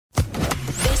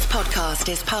podcast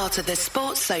is part of the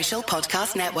Sports Social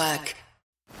Podcast Network.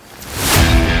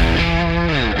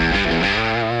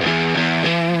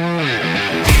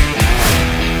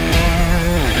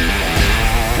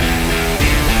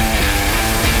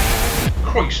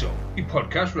 Croeso I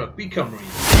podcast Rugby Cymru.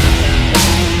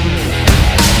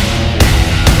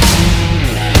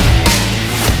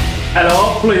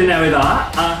 Helo, blwyddyn newydd a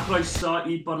chroeso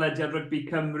I bodlediad Rugby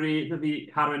Cymru,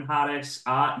 fi Carwyn Harris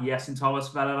a Iestyn Thomas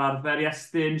fel yr arfer.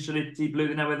 Iestyn, siwr ti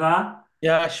blwyddyn newydd a?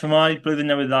 Ie, siwmai,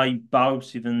 blwyddyn newydd dda I bawb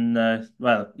sydd yn,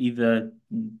 either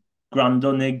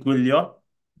gwrando neu gwylio.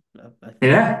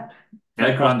 Ie,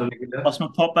 gwrando neu gwylio. Os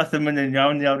mae popeth yn mynd yn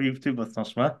iawn ar YouTube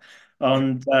wythnos yma.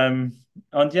 Ond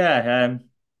mae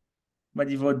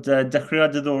wedi fod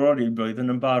dechreuad diddorol i'r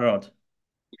blwyddyn yn barod.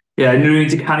 Ie, unrhyw un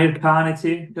wedi canu'r can I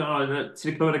ti? Ti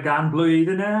wedi clywed y gan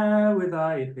blwyddyn newydd a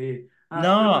I chi?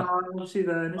 Na. Fi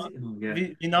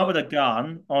Fi nabod y gan,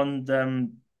 ond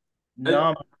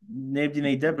na, neb wedi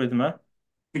wneud e blwyddyn yma.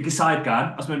 Fi gysau'r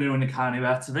gan, os mae unrhyw un yn canu fe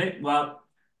ato fi. Wel,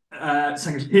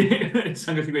 sa'n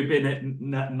gallu gweud beth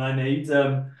na'n neud.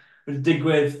 Mae'n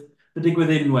digwydd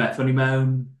unwaith, o'n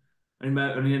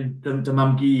i'n dy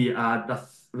mam gi a dath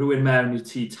rhywun mewn i'r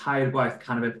tŷ tair gwaith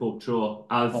can fe pob tro,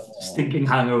 a stinking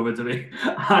hangover dy fi.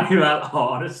 A ni fel,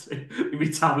 honestly, fi'n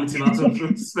mynd taflu ti mas o'r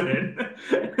drws fy'n.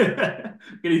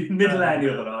 Gen I mid-lenni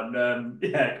oedd hwnna'n,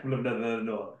 cwbl o flynyddoedd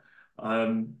yn ôl.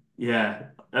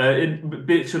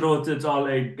 Beth sy'n roed y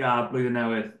Dolig a blwyddyn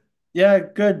newydd?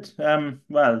 Good.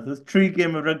 Well, the 3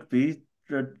 game of rugby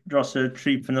dros y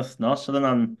 3 penwythnos, oedd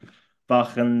yna'n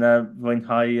bach yn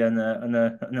fwynhau yn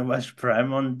y West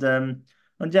Prem, ond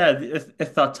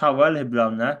eitha tawel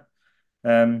heblaw yna.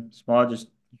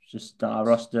 Just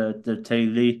aros dy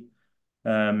teulu,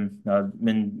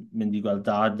 mynd I gweld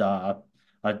dad a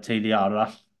teulu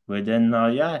arall wedyn.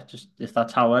 Just eitha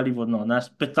tawel I fod yn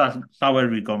onest. Byta llawer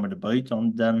rhy gormod y bwyd,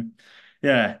 ond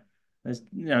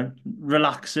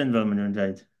relaxing fel maen nhw'n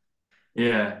dweud.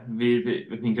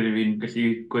 Fi'n gallu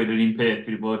gweud yr un peth.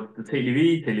 Fi wedi bod y teulu fi,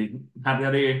 teulu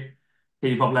harddiad I,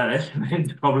 teulu pobl eraill,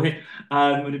 probably.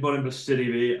 Wedi bod yn brysur I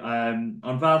fi.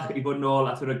 Ond falch I bod nôl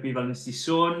at y rygbi fel nes I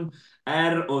sôn.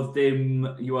 Oedd dim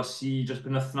URC dros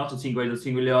penwythnos, o ti'n gweud, o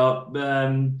ti'n gwylio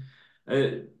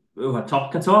top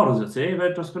 14 o ti,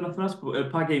 dros penwythnos?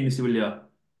 Pa game nes I wylio?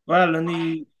 Wel, o'n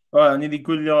i wedi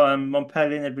gwylio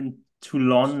Montpellier erbyn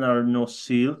Toulon ar nos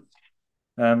Sul.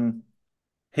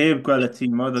 Heb gweld y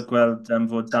tîm oedd a gweld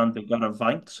fod dan bigar ar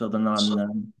faint, so oedd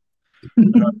yna'n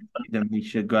ddim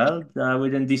eisiau gweld.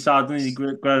 Wedyn di Sadwrn ni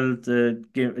wedi gweld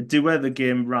diwedd y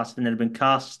gêm ras yn erbyn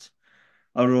Cast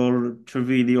ar ôl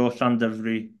trefili o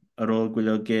Llandyfri ar ôl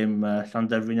gwylio gêm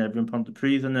Llandyfri yn erbyn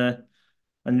Pontypridd yn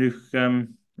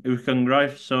uwch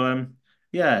yngraif. So,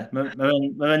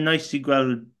 mae'n nice I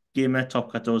gweld gemau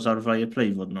top 14 ar fai y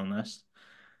play, fod yn onest.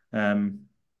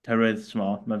 Terwydd,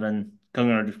 mae fe'n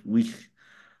cyngor wych.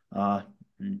 A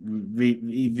fi'n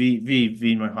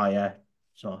mwynhau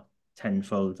so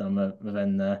tenfold, a mae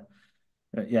fe'n,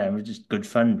 mae'n just good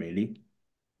fun, really.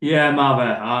 Ma fe.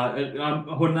 A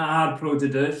hwnna ar Pro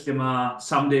Dydr, lle mae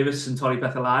Sam Davies yn torri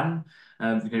pethau lan.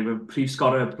 Fi'n credu bod prif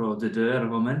sgorio Pro Dydr ar y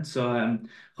foment, so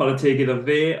chwarae teg iddo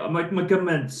fe. Mae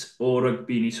gymaint o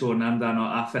rygbi ni sôn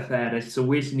amdano a phethau eraill, so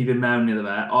well ni fynd mewn iddo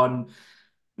fe, ond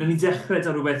na ni dechrau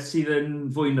da rhywbeth sydd yn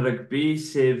fwy na rygbi,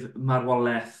 sef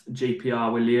marwolaeth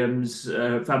JPR Williams,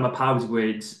 fel mae pawb wedi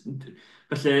gweud.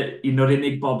 Felly, un o'r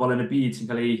unig bobl yn y byd sy'n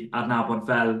cael ei adnabod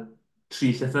fel tri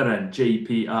llythyren,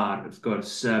 JPR, wrth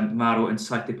gwrs, marw yn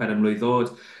 74 mlwydd oed.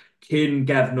 Cyn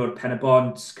gefnwr Pen y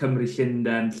Bont, Cymru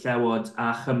Llundain, Llewod a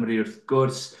Chymru wrth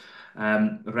gwrs.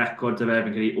 Record y fe,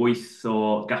 fi'n credu 8 o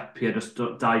gapiau dros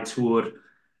 2 tŵr.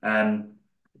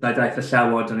 Daeth y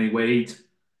Llewod yn ei weid.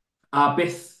 A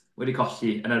byth wedi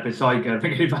colli yn erbyn Lloegr.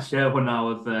 Fi'n credu falle hwnna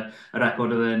oedd y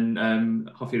record oedd yn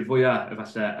hoffi'r fwyaf,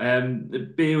 efallai.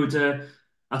 Be yw'r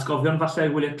atgofion falle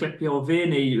wylio clipio o fe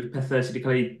neu pethau sydd wedi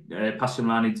cael ei pasio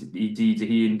ymlaen I di dy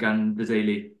hun gan dy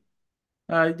deulu?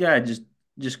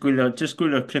 Just gwylio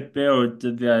clipio o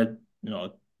dyddiau,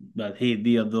 fel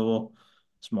heddi o ddo.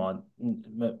 Mae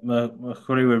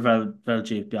chwaraewyr fel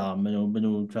JPR, maen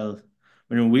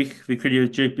nhw'n wych. Fi'n credu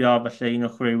JPR falle un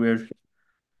o chwaraewyr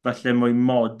falle mwy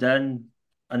modern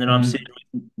yn yr amser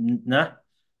na.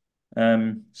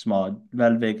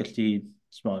 Fel fe gallu,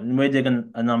 yn wedig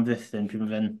yn amddiffyn, pryd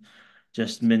mae fe'n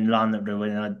just mynd lan at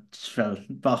rhywun a fel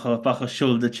bach o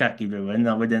shoulder check I rhywun,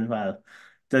 a wedyn,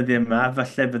 dyddiau yma,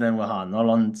 falle byddai'n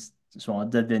wahanol, ond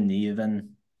dyddiau ni, fe'n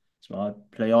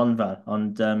play on fel.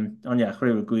 Ond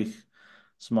chwaraewyr gwych,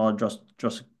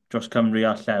 dros Cymru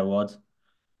a Llewod.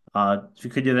 A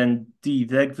fi'n credu fe'n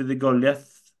 12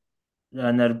 fuddigoliaeth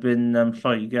yn erbyn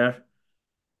Lloegr,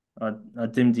 a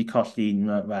dim di colli un,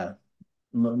 wel,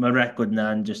 mae record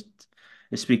na yn just,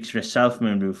 it speaks for itself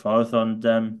mewn rhyw ffordd, ond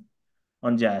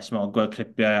ie, smol, gweld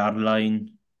clipiau ar-lein,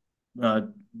 a,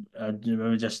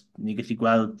 ni gallu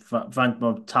gweld faint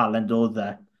mor talent oedd e,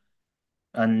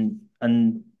 yn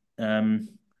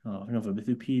fi'n ofo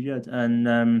beth yw period,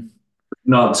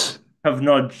 Nod.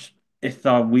 cyfnod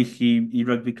eitha wych i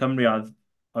rygbi Cymru a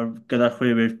gyda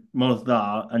chwaraewyr mor dda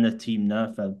yn y tîm na,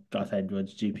 fel Gareth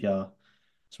Edwards, GPR,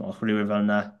 small chwaraewyr fel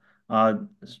na. A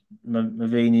mae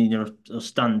fe'n un o'r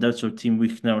standouts o'r tîm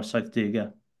wych na o'r 70au.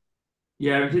 Ie,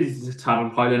 yeah, fi'n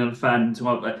taro'r coelyn yn y ffen.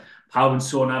 Pawb yn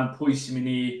sôn am pwy sy'n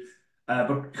mynd i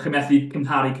bod chi'n methu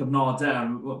cymharu cyfnodau.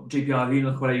 JPR un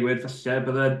o'r chwaraewyr, falle,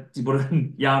 bydde di bod yn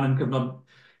iawn yn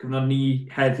cyfnod ni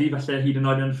heddi, falle hyd yn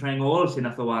oed yn rhengol, lle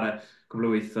nath o ware cwbl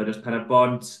o weithio, dros Pere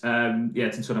Bont.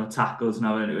 Ti'n sôn am y tackles na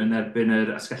yn erbyn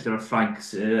yr asgellwyr o'r Ffraincs,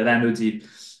 yr enw di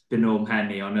byn nhw'n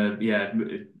henni, ond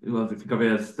fi'n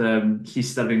gofiodd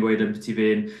Llister fi'n gweud yn beth i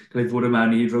fe'n cael ei fod yma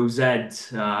i Rosed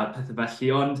a pethau felly,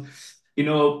 ond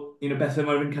un o bethau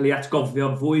mae'n cael ei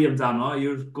atgofio fwy amdano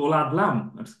yw'r gol adlam.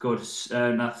 Wrth gwrs,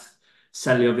 nath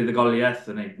selio fuddugoliaeth,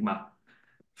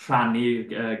 rhannu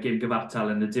gêm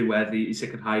gyfartal yn y diwedd i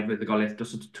sicrhau fuddugoliaeth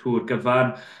dros y tŵr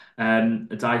gyfan.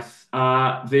 Y daith,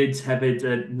 a fyd hefyd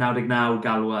 99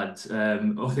 galwad,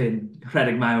 oedd e'n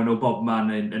rhedeg mewn o bobman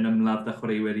yn ymladd â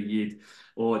chwaraewyr i gyd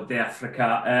o De Affrica.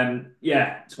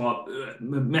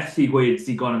 Methu gweud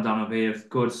digon amdano fe, wrth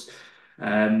gwrs.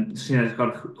 Sy'n edrych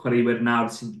o'r chwaraewyr nawr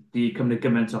sy'n wedi cymryd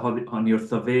gymaint ohoni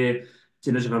wrtho fe.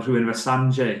 Ti'n edrych ar rhywun fel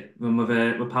Sanjay.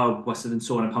 Mae pawb wastad yn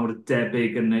sôn am pa mor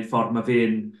debyg yn ei ffordd mae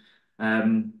fe'n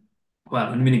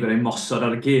yn mynd i gweud mosod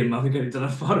ar y gêm, a fi'n credu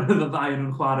dyna'r ffordd y ddau yn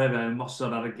nhw'n chwarae fe,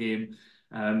 mosod ar y gêm.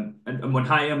 Yn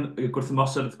mwynhau am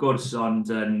gwrthymosod wrth gwrs, ond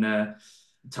yn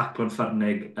taclo'n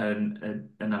ffyrnig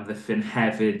yn amddiffyn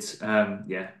hefyd.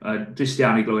 Drist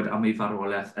iawn i glywed am ei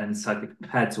farwolaeth yn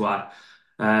 74.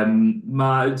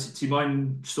 Ti'n moyn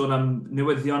sôn am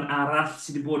newyddion arall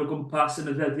sydd wedi bod o gwmpas yn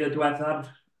y ddyddiau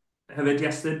diweddar hefyd,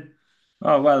 Iestyn?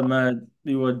 Wel, mae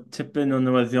fi bod tipyn o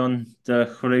newyddion dy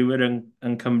chwaraewyr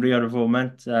yn Cymru ar y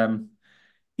foment. Un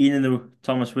yn nhw,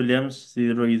 Thomas Williams,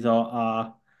 sydd rwyddo a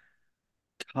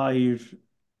Caerloiw?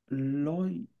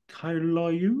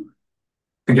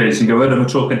 Fi'n credu sy'n gyfer am y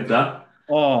tro cynta.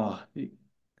 O,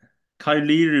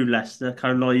 Caerliw Leicester,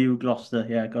 Caerloiw Gloucester,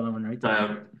 ie, god am yn rhaid.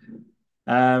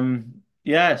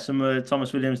 So mae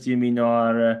Thomas Williams di ymuno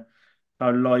ar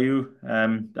Caerloiw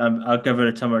ar gyfer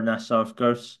y tymor nesaf, wrth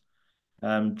gwrs.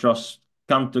 Dros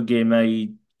 100 o gemau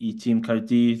i tîm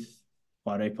Caerdydd,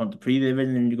 chwarae Pontypridd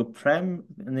hefyd yn Indigo Prem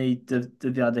yn ei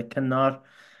dyddiadau cynnar.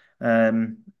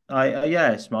 Mae'n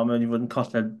wedi fod yn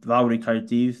colled fawr i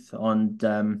Caerdydd, ond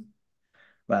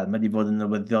mae wedi bod yn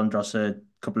newyddion dros y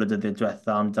cwbl o dyddiau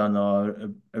diwetha amdano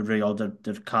y reol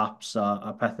dy'r caps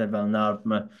a pethau fel yna.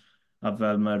 A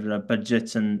fel mae'r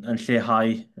budget yn lleihau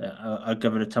ar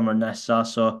gyfer y tymor nesaf,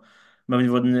 so mae'n mynd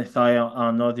i fod yn eitha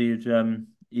anodd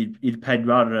i'r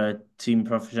pedwar tîm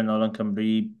proffesiynol yn Cymru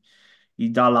i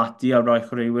dal ati ar rai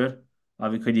chwaraewyr. A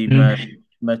fi credu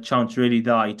mae chance really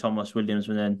dda i Thomas Williams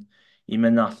fan hyn i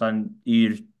mynd allan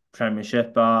i'r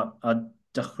Premiership a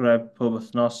dechrau pob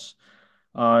wythnos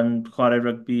a'n chwarae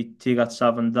rygbi tuag at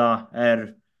safon dda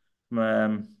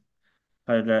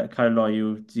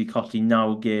Caerloiw wedi colli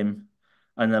 9 gêm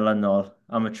yn ylynol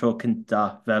am y tro cynta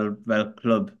fel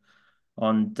clwb.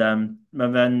 Ond mae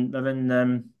fe'n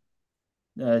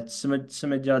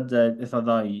symudiad eitha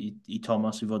dda i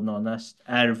Thomas i fod yn onest,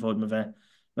 fod mae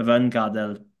fe'n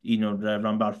gadael un o'r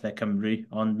rhanbarthau Cymru,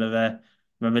 ond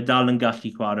mae fe dal yn gallu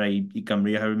chwarae i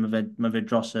Gymru, oherwydd mae fe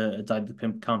dros y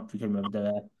 25 camp, fi'n credu mae fe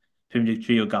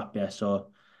 53 o gapiau, so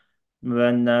mae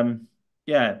fe'n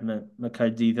mae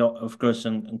Caerdydd wrth gwrs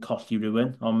yn colli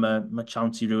rhywun, ond mae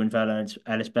chance i rhywun fel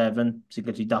Ellis Bevan sy'n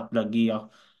gallu datblygu a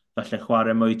falle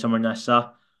chwarae mwy tymor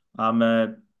nesaf. A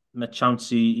mae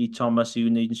chance i Thomas i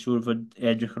wneud yn siŵr fod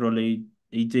edrych ar ôl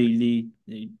ei deulu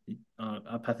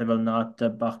a pethau fel yna,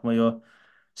 bach mwy o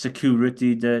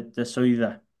security dy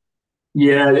swyddau.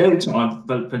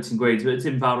 Fel pan ti'n gweud,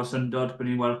 dim fawr o syndod bod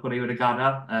ni'n weld chwaraewyr y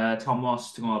gadael.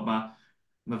 Thomas,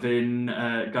 mae fe'n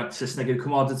gael Saesneg i'r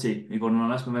commodity, i fod yn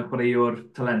onest. Mae fe'n chwaraewr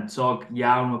talentog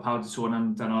iawn, mae pawb wedi sôn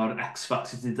amdano'r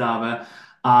X-Factor sydd da fe.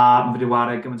 A mae wedi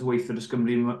wario gymaint o weithio dros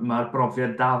Gymru, mae'r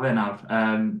brofiad da fe nawr.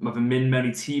 Mae fe'n mynd mewn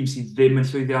i tîm sydd ddim yn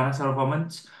llwyddiannus ar y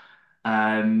foment.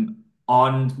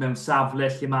 Ond mewn safle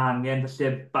lle mae angen felly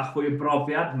bach fwy o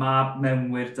brofiad, mae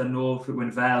mewnwyr dyn nhw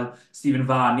rhywun fel Stephen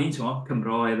Varney,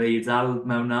 Cymro ei ddeudal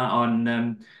mewn na, ond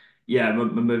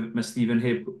Mae Stephen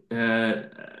heb...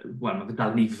 Wel, mae fe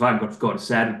dal yn ifanc wrth gwrs,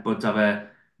 bod da fe...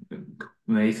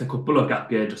 Mae eitha cwpl o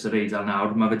gapiau dros yr eidl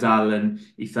nawr. Mae fe dal yn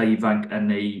eitha ifanc yn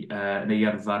ei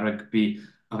yrfa rygbi.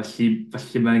 A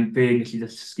felly mae'n fe'n gallu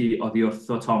dysgu oddi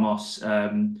wrtho Thomas,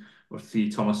 wrth i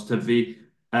Thomas tyfu.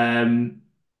 Um,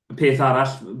 y peth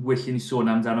arall, well i ni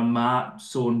sôn amdano,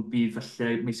 sôn bydd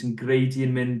falle Mason Grady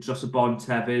yn mynd dros y bont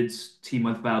hefyd,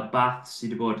 tîmoedd fel Bath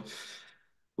sydd wedi bod...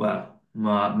 Wel,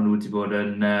 ma nhw wedi bod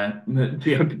yn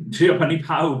trio pannu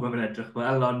pawb am yn edrych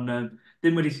fel, ond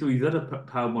ddim wedi llwyddo dy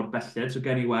pawb mor belled, so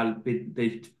gen i weld beth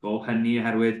ddeud o hynny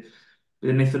oherwydd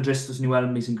bydd yn eitha drist os ni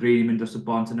weld Mason Green mynd dros y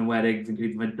bont yn ymwedig, fi'n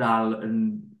credu bod fe'n dal yn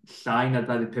llai na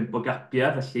 25 o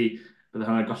gapiau, felly bydd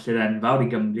hwnna'n golli'r enfawr i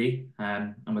Gymru, a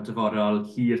mae dyfodol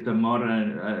hir dymor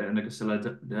yn y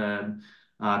gysylltu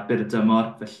a byr y dymor,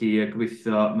 felly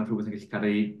gobeithio mae rhywbeth yn gallu cael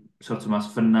ei sort o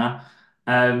mas ffynna.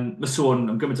 Mae sôn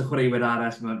am gymaint o chwaraewyr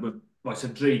arall, mae boes o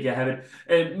dreigiau hefyd.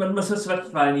 Mae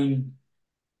sefyllfa ni'n...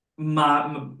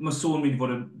 Mae sôn mynd i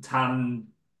fod yn tan...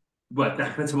 Wel,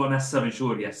 dechrau tymor nesaf yn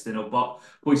siŵr, Iestyn, o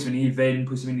pwy sy'n mynd i fynd,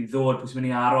 pwy sy'n mynd i ddod, pwy sy'n mynd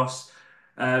i aros.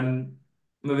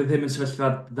 Mae fe ddim yn sefyllfa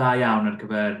dda iawn ar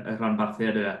gyfer y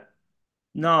rhanbarthiad yna.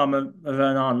 Na, mae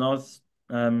fe'n anodd.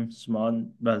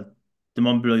 Wel,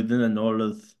 dim ond blwyddyn yn ôl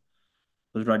oedd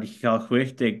rhaid i chi cael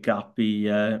 60 gap i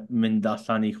mynd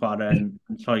allan i chwarae yn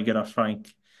Lloegr a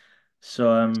Ffrainc.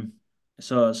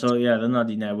 Dyna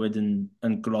di newid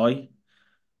yn gloi.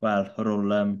 Wel, ar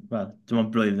ôl, dim ond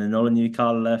blwyddyn yn ôl, ni wedi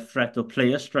cael threat o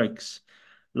player strikes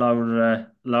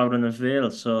lawr yn y fel.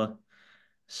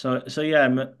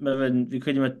 Fi'n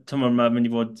credu mae tymor yma mynd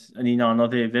i fod yn un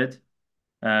anodd hefyd.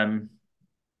 Mae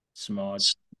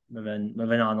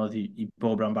fe'n anodd i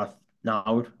bob rhan bath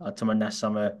nawr, a tymor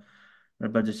nesaf mae'r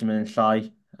budget yn mynd yn llai,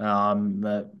 a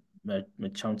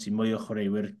mae chance i mwy o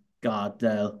chwaraewyr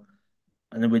gadael,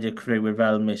 yn y wedi chwaraewyr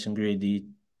fel Mason Grady,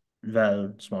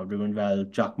 rhywun fel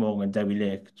Jack Morgan, Dewi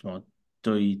Lake,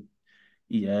 dwy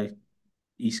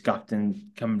is-captain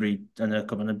Cymru yn y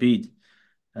cwpan y byd.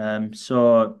 Mae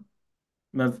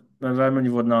fe'n mynd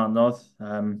i fod yn anodd.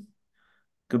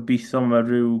 Gobeithio mae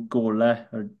rhyw golau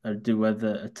ar diwedd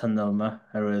y tunnel yma,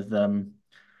 oherwydd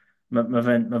mae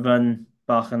fe'n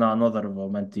bach yn anodd ar y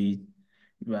foment i,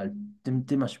 wel,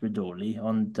 dim ysbrydoli,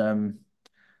 ond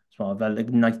fel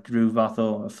ignite rhyw fath o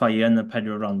ffair yn y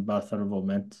 4 rhanbarth ar y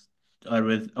foment.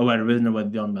 Oherwydd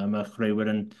newyddion yma, mae chreuwyr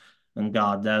yn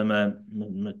gadael, mae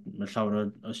llawer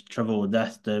o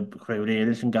trafodaeth, y chreuwyr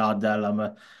eraill yn gadael, a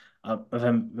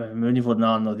fe'n mynd i fod yn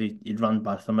anodd i'r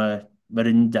rhanbarth, a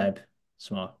mae'r undeb,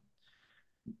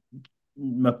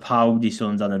 mae pawb wedi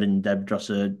sôn dan yr undeb dros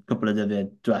y cwbl o dyddiau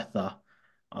diwetha,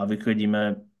 a fi credu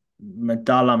mae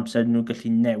dal amser nhw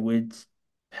gallu newid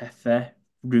pethau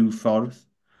rhyw ffordd.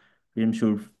 Fi ddim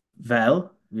siŵr fel,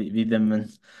 fi ddim yn...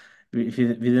 Fi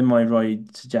ddim moyn rhoi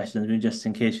suggestions, fi'n just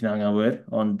in case fi'n anghywir,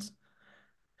 ond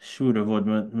siŵr o fod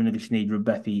mae'n gallu gwneud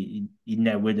rhywbeth i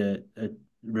newid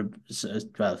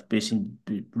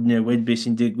newid beth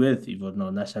sy'n digwydd i fod yn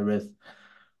onest, oherwydd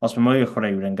os mae mwy o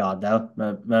chwaraewyr yn gadael,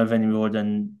 mae fe'n i fod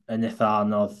yn eitha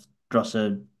anodd dros y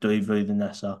 2 flwyddyn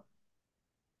nesaf.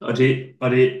 Odi,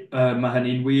 mae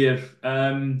hynny'n wir.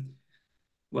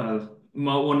 Wel,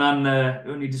 mae hwnna'n...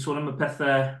 Ni wedi sôn am y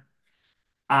pethau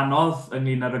anodd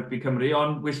ynglyn â rygbi Cymru,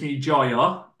 ond well ni joio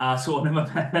a sôn am y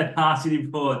pethau na sydd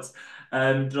wedi bod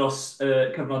dros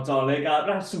cyfnod Dolig. A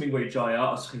rheswm i'n gweud joio,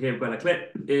 os chi heb gweld y clip,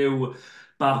 yw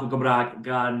bach o Gymraeg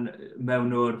gan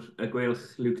mewnwr y gwylch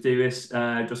Luke Davies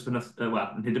dros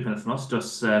nid y penwythnos,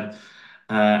 dros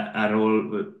ar ôl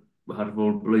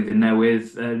blwyddyn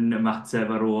newydd yn ymateb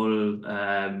ar ôl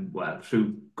rhyw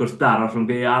gwrthdaro rhwng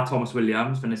fe a Thomas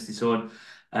Williams, fe nes i sôn,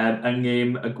 yng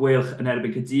ngêm y gwylch yn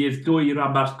erbyn Cydydd, 2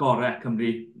 rhanbarth gorau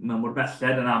Cymru, mae mor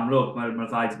belled yn amlwg, mae'r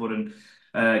ddau wedi bod yn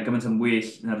gymaint yn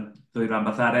well na'r 2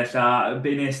 rhanbarth eraill, a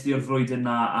be nes di o'r flwyddyn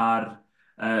yna ar,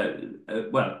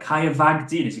 Cai y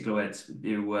Fagdi nes i glywed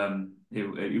yw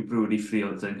Brwd i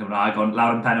Ffrild yn Cymraeg, ond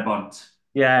lawr yn pen y bont.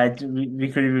 Fi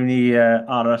credu fi'n ni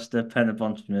aros dy pen y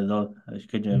bont, fi'n meddwl.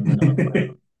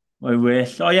 Mae'n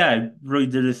well.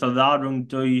 Rwy'n eitha dda rhwng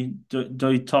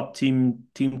dwy top tîm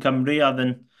Cymru, a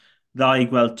ddyn dda i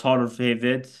gweld torf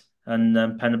hefyd yn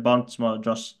pen y bont,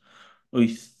 dros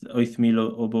 8,000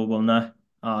 o bobl yna.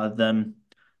 A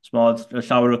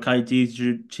llawer o Caerdydd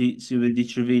sydd wedi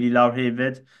trefili lawr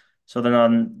hefyd. So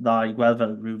dyna'n dda i gweld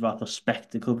fel rhyw fath o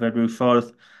spectacle fel rhyw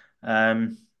ffordd.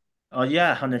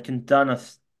 Hanner cynta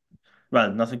nath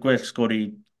y gwell sgori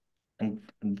yn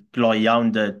gloi iawn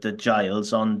dy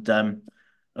Giles, ond y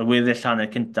weddill hanner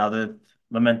cynta, y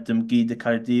momentum gyd y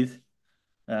Caerdydd.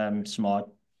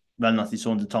 fel nath i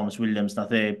sôn dy Thomas Williams,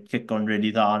 nath e cic-on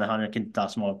really dda yn y hanner cynta,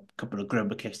 so mae cwpl o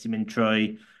grub y kicks di mynd trwy,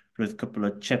 roedd cwpl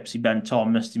o chips i Ben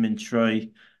Thomas di mynd trwy,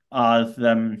 a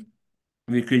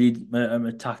fi credu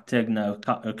y tacteg na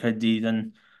y Caerdydd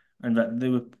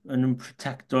yn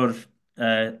protector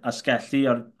asgellu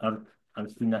ar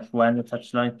ffynell wen y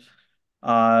touchline.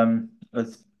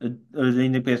 Oedd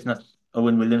unig beth na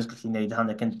Owen Williams gallu gwneud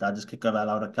hanner cynta, jyst cico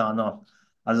fel awr y canol.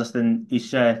 A os ydyn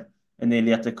eisiau yn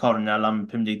eili at y cornel am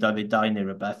 50-22 neu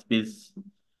rhywbeth,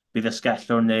 bydd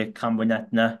ysgellwr neu camwynet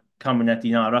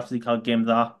un arall wedi cael gêm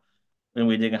dda yn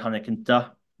wedig yn hanner cynta.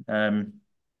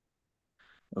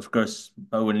 Wrth gwrs,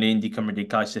 Owen Lane wedi cymryd ei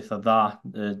cais eitha dda.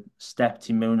 Step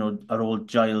ti mewn ar ôl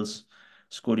Giles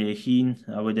sgwri ei hun.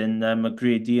 A wedyn mae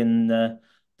Grady yn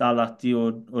dal ati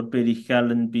o'r byd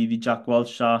uchel yn bydd i Jack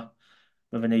Walsh a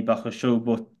mae fe'n ei bach o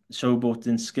showboat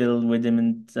yn skill wedyn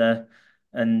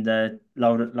yn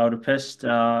lawr y pist.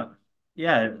 A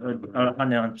ar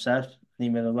hanner amser,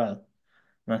 ni'n meddwl, wel,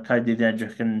 mae Caerdydd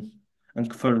edrych yn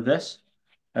gyffyrddus.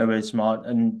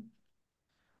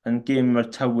 Yn gêm mae'r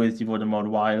tywydd i fod yn mor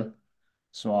wael.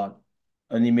 So,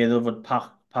 o'n i'n meddwl fod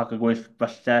pac y gwyllt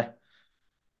falle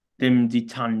ddim di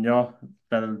tanio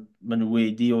fel maen nhw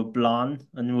wedi o blaen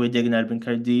yn wedig yn erbyn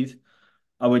Caerdydd.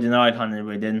 A wedyn ail hanner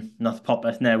wedyn, nath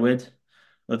popeth newid.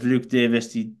 Oedd Luke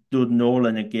Davies di dod nôl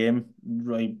yn y gêm,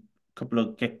 rhoi cwpl o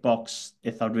kickbox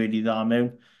eitha really dda mewn,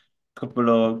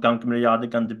 cwpl o gamgymeriadau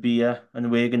gan dy bia,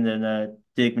 yn weg yn y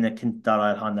 10 munud cynta'r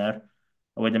ail hanner.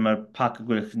 A wedyn mae'r pac y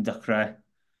gwyllt yn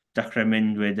dechrau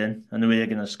mynd wedyn, yn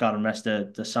ymwedig yn y sgarmes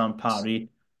dy Sam Parry,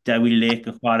 Dewi Lake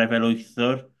yn chwarae fel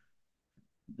wythwr.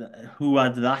 Who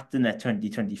had that in their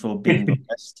 2024 bingo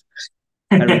list?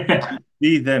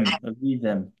 Fi ddim.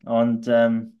 Ond,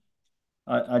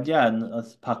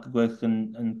 oedd pac y gwych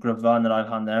yn gryfa yn yr ail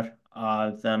hanner, a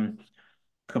oedd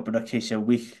cwbl o ceisiau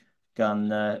wych gan,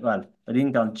 wel, yr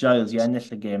un gan Giles i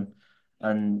ennill y gêm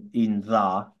yn un dda,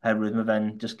 herwydd mae fe'n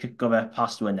just cico fe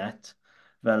past wynet,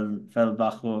 fel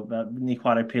bach o, ni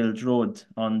chwarae pêl drod,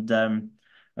 ond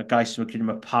y gais yma credu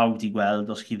mae pawb di gweld,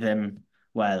 os chi ddim,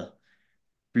 wel,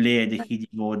 ble ydych chi wedi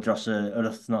bod dros yr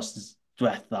wythnos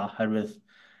diwetha, herwydd,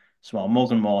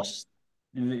 Morgan Moss,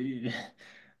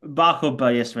 bach o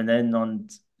bias fan hyn,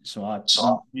 ond fi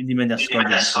wedi mynd ysgol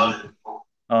ddysgu.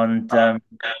 Ond, yn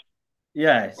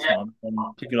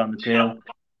pigo lan y pêl.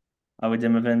 A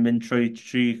wedyn mae fe'n mynd trwy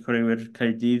 3 chwaraewyr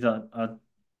Caerdydd a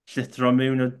llithro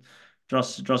mewn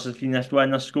dros y llinell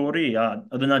wen a sgori. A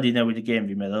oedd yna di newid y gêm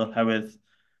fi'n meddwl, herwydd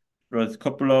roedd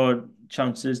cwpl o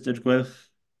chances dy'r gwylch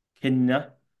cynna.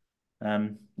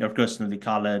 Wrth gwrs, nhw wedi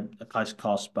cael y cais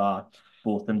cosp a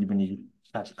both ddim wedi mynd i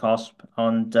cais cosp.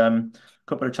 Ond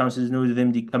cwpl o chances nhw ddim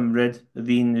wedi cymryd. Y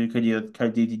ddyn wedi credu oedd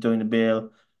Caerdydd wedi dwy'n y bêl,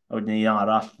 a wedyn ni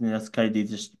arall, oedd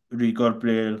Caerdydd jyst rigo'r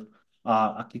bêl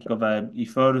a cico fe i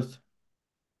ffwrdd.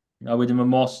 A wedyn mae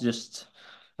Moss jyst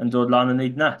yn dod lan yn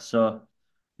neud na. So,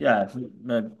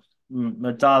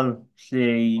 mae dal lle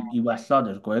i wellad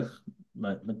yr gwylch.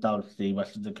 Mae dal lle i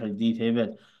wellad y Caerdydd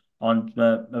hefyd. Ond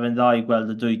mae fe'n dda i gweld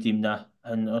y dwy tîm na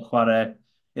yn chwarae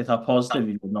eitha positif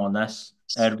i fod yn onest,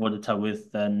 bod y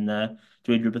tywydd yn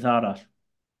dweud rhywbeth arall.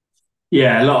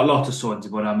 Lot o sôn wedi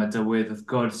bod am y dywydd, wrth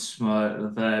gwrs,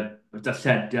 mae'r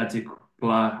darllediad i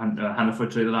gwbla hanner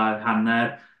ffwrdd drwy ddau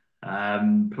hanner,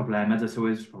 problemau dy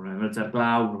tywydd, problemau dy'r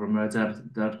glaw, problemau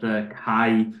dy'r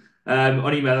cae.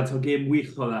 O'n i'n meddwl, gêm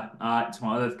wych o dda, a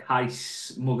oedd cais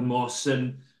Morgan Moss yn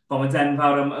foment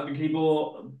enfawr, a fi'n credu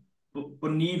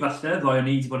bod ni falle, ddoi o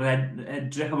ni wedi bod yn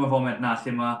edrych am y foment na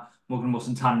lle mae Morgan Moss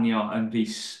yn tanio yn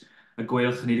Rhys y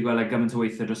gwylch. Ni wedi gweld gymaint o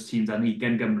weithio dros tîm dan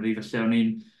 20 Gymru, felly o'n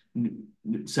i'n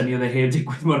syni oedd e heb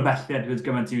digwydd mor belled fydd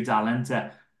gymaint i'w dalent e.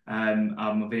 A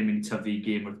mae fe'n mynd i tyfu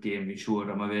gêm wrth gêm, fi'n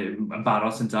siŵr, a mae fe'n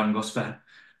baros yn dangos fe.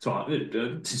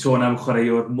 Ti'n sôn am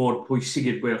chwaraewr mor pwysig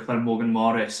i'r gwylch fel Morgan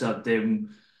Morris, a dim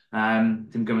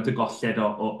gymaint o golled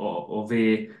o fe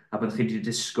a byddwch chi wedi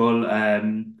disgwyl.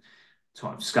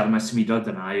 Sgarmau symudol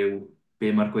dyna yw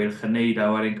be mae'r gwylch yn neud,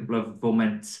 a wedyn cwbl o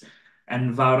foment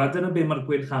enfawr, a dyna be mae'r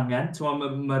gwylch angen.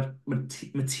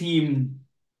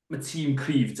 Mae tîm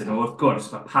cryf dyn nhw, wrth gwrs,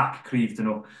 mae pac cryf dyn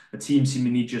nhw, y tîm sy'n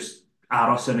mynd i just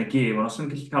aros yn y gêm, ond os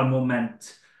mae'n gallu cael moment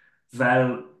fel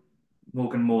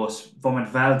Morgan Moss,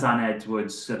 foment fel Dan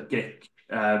Edwards, yr gic,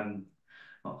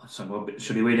 sa'n gwybod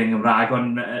siwr i wedi yn Gymraeg,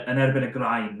 ond yn erbyn y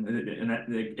grain,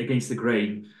 against the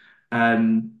grain,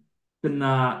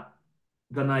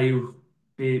 dyna yw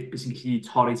be sy'n gallu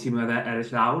torri tîmau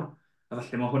eraill lawr, a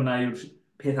falle mae hwnna yw'r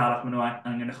peth arall maen nhw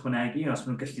angen ychwanegu, os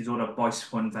maen nhw'n gallu dod o boes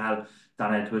hwn fel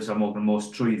Dan Edwards a Morgan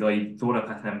Moss trwyddo i ddod â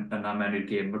pethau yna mewn i'r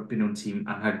gêm, bydd nhw'n tîm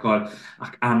anhygoel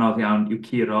ac anodd iawn i'w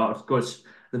curo. Wrth gwrs,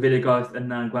 ddifudigoedd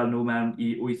yna'n gweld nhw mewn i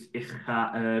 8 ucha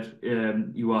yr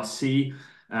URC.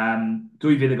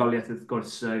 Dwy fuddugoliaeth wrth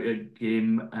gwrs y gêm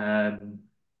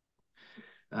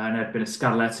yn erbyn y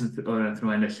Scarlett yn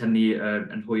nhw ennill hynny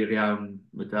yn hwyr iawn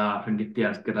gyda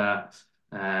rhyngidiad gyda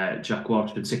Jack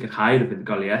Walsh yn sicrhau'r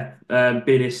fuddugoliaeth.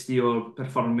 Be nes di o'r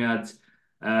perfformiad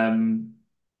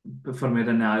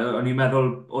yna? O'n i'n meddwl,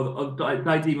 oedd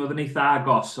dau dîm oedd yn eitha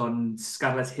agos, ond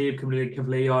Scarlett heb cymryd eu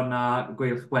cyfleon a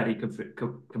gweilch wedi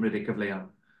cymryd eu cyfleon.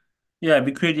 Ie,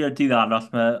 fi credu o'r dydd arall,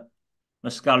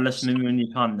 mae Scarlett yn mynd mewn i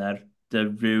hanner, dy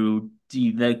rhyw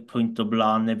 12 pwynt o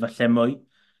blaen neu falle mwy.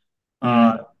 A,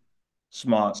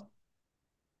 smart,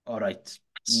 o reit,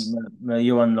 mae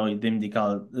Iwan Lloyd ddim di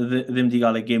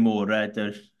gael ei gêm orau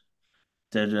dy'r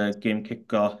gêm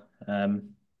cico.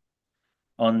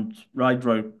 Ond rhaid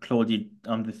roi clod i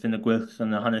amddiffyn y gwylch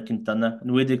yn y hanner cyntaf yna.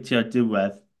 Yn wedig tua'r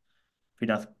diwedd, fi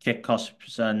nath cic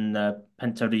cosps yn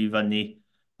pentyru fyny,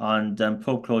 ond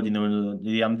pob clod i nhw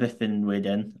i amddiffyn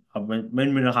wedyn. A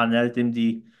mewn y hanner, ddim di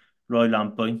roi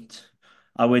lan pwynt.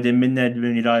 A wedyn muned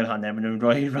mewn i'r ail hanner, maen nhw'n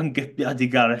rhoi rhangypiad i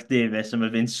Gareth Davies a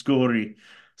mae fe'n sgori.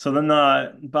 So dyna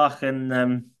bach yn y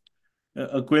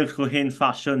gwylch o hen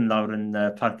ffasiwn lawr yn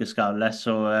Parc Ysgarles,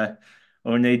 so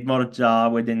o'n wneud mor da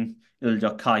wedyn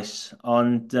ildio cais.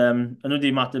 Ond yn nhw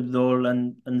wedi mateb ddol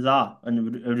yn dda, yn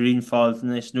yr un ffordd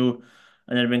nes nhw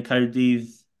yn erbyn Caerdydd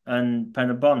yn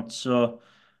Pen y Bont. So,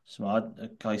 y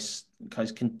cais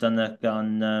cynta yna fy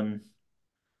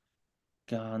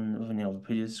ni'n ofyn,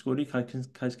 pwy sgwri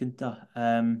cais cynta?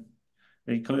 A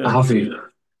fi.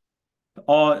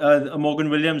 Y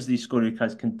Morgan Williams di sgwri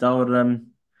cais cynta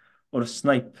o'r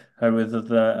snipe, herwydd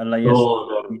oedd y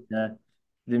Iestyn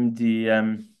ddim di,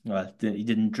 he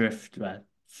didn't drift,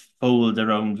 fold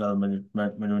around fel maen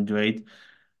nhw'n dweud.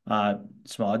 A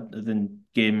smod, oedd yn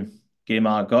game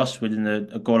agos, wedyn y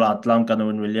gol adlam gan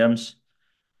Owen Williams.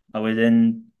 A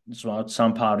wedyn, smod,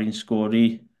 Sam Parry'n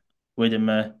sgori. Wedyn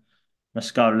mae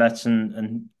Scarlett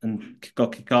yn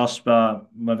kick-off,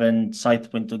 mae fe'n 7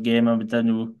 pwynt o game, a byddai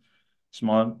nhw,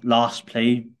 smod, last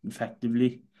play,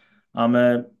 effectively. A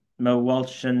mae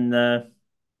Walsh yn,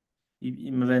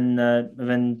 mae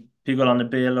fe'n pigo lan y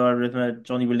bel oherwydd mae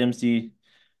Johnny Williams di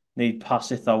wneud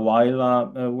pas eitha wael,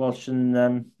 a Walsh yn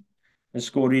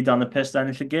sgori dan y pist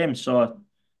ennill y gêm. So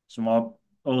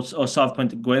o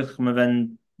safpwynt y gwylch, mae fe'n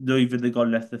ddwy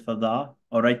fuddugoliaeth eitha dda.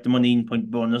 O reit, dim ond 1 pwynt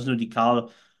bonus nhw wedi cael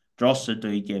dros y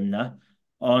 2 gêm na.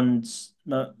 Ond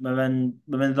mae fe'n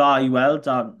dda i weld,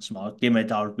 a gemau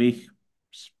ddarbi,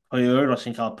 pwy yw'r os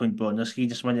chi'n cael pwynt bonus, chi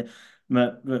jyst mae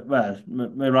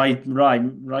rai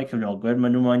cyfnogwyr,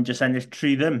 mae nhw mae'n jyst ennill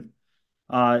 3 ddim.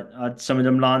 A symud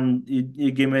ymlaen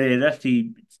i gymau eraill i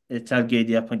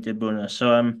targediau pwyntiau bonus. So,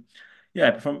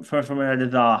 perfformiad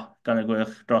dda gan y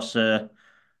gwylch dros y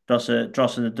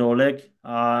Nadolig.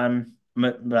 A,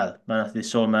 mae nath i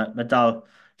sôn, mae dal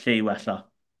lle i wella.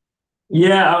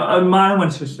 Ie, mae'n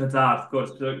wedi'n sefyllfa da, wrth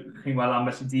gwrs. Chi'n gweld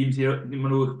ambell i dîm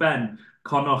maen nhw i'ch ben.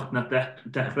 Conoch na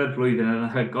dechrau'r blwyddyn yn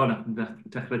anhygoel, na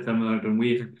dechrau tymor yn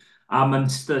wych. A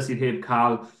Munster sydd heb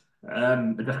cael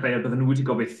y dechrau bydden nhw wedi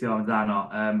gobeithio amdano.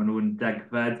 Maen nhw'n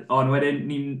degfed. Ond wedyn,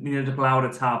 ni'n edrych lawr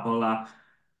y tabl a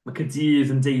mae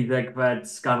Caerdydd yn 12fed,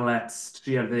 Scarlett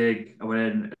 30, a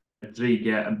wedyn y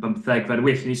dreigiau yn 15fed.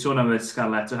 Well, ni sôn am y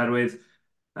Scarlett oherwydd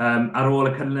ar ôl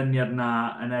y canlyniad yna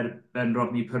yn erbyn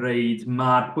Rodney Parade,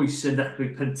 mae'r pwysau'n dechrau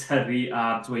pentyrru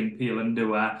ar Dwayne Peel yn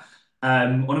diwedd.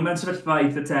 O'n nhw mewn sefyllfa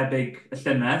eitha tebyg y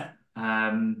llynedd.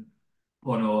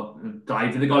 O'n nhw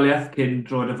 2 fuddugoliaeth cyn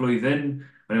droed y flwyddyn.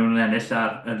 O'n nhw'n ennill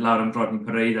ar lawr am Rodney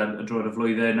Parade a droed y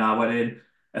flwyddyn, a wedyn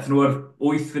eithon nhw'r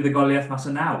 8 fuddugoliaeth mas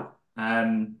o 9.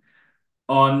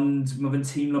 Ond mae fe'n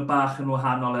teimlo bach yn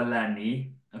wahanol eleni.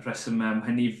 Y rheswm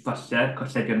hynny falle,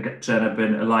 colledion gytre yn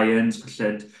erbyn y Lions,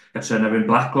 colled gytre yn erbyn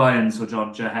Black Lions o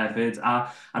Georgia hefyd,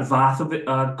 a'r fath o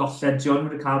golledion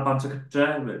wedi cael bant o gytre.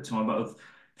 Oedd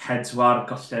 4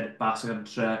 golled bas o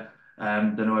gytre,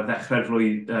 dyn nhw ar ddechrau'r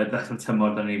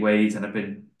tymor, dyn ni weid, yn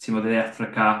erbyn tîm o dde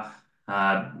Africa,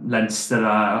 Leinster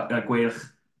a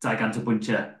gweilch 200 o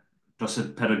bwyntiau dros y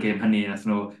 4 gêm hynny, nath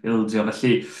nhw ildio.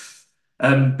 Felly,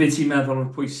 be ti'n meddwl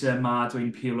o'r pwysau yma dwi'n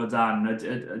Peel o dan?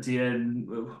 Ydy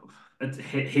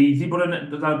heiddi bod yn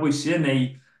bwysau, neu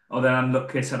oedd e'n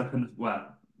anlwcus ar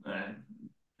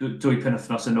dwy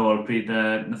penwythnos yn ôl pryd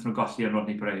nath nhw golli yn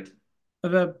Rodney Parade?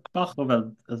 Fe bach o fel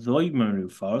y ddwy mewn rhyw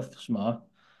ffordd,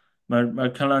 Mae'r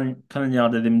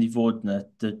canlyniadau ddim wedi fod yna,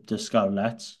 dy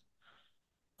Scarlett.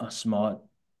 A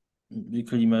fi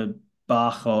credu mae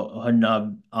bach o hynna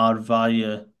ar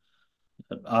fai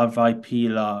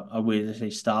Peel a weddill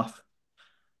ei staff.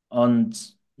 Ond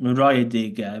mewn rai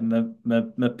adegau,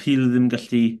 mae Peel ddim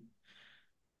gallu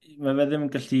mae fe ddim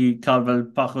yn gallu cael fel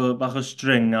bach o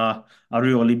string a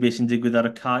reoli beth sy'n digwydd ar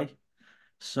y cae.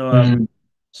 So, Mm.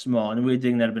 Smo, yn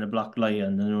wedi'i yn erbyn y Black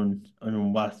Lion, yn nhw'n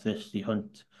warthus i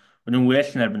hwnt. Yn nhw'n well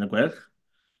yn erbyn y gwyrch,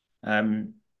 um,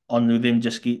 ond nhw ddim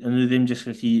just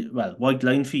gallu, wel, white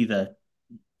line ffydd e,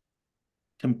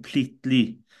 completely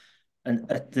yn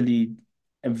utterly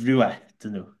everywhere,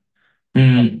 dyn nhw.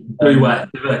 Um,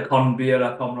 Blwyddyn, yfe, Conbeer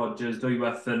a Tom Rogers,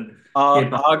 dwywaith yn a, gêm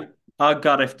bach. a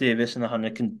Gareth Davies yn y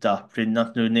hanner cyntaf, pryd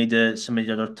nath nhw wneud y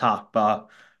symudiad o'r tap, a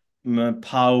mae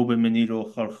pawb yn mynd i'r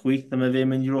ochr chwith, a mae fe'n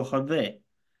mynd i'r ochr dde.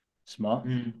 Smo?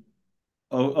 Mm.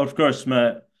 Wrth gwrs, mae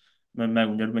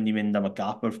mewnwyr mynd i mynd am y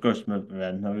gap, wrth gwrs,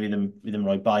 fi ddim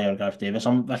rhoi bai ar Gareth Davies,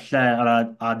 ond falle ar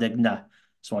adeg na,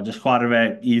 sma, jyst chwarae fe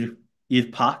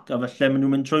i'r pac, a falle maen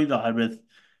nhw'n mynd trwy ddo, herwydd,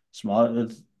 sma,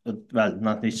 wel,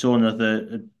 nath ni sôn oedd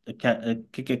y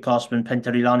cic e cos mewn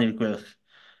penter i lan i'r gwylch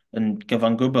yn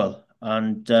gyfan gwbl,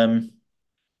 ond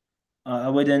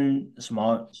a wedyn, sma,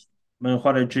 mae'n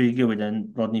chwarae drigi wedyn,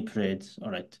 Rodney Pred,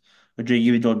 alright, y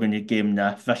drigi wedi dod mewn i'r gêm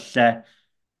na, falle,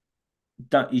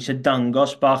 eisiau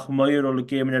dangos bach mwy ar ôl y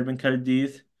gêm yn erbyn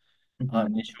Caerdydd. A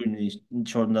Mhm. nes i ni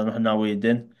siarad amdano hynna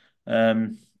wedyn. Um,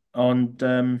 ond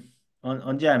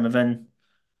ie, mae fe'n...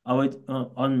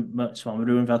 Ond mae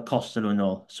rhywun fel Costello yn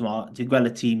ôl. So ti'n gweld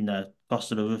y tîm na,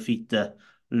 Costello, Fafita,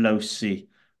 Lowsi,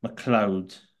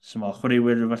 McLeod. So mae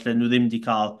chwaraewyr falle nhw ddim wedi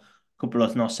cael cwbl o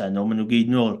wythnosau nhw, maen nhw gyd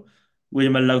nôl.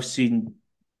 Wedyn mae Lowsi'n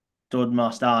dod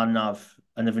mas da anaf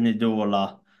yn y funud ola.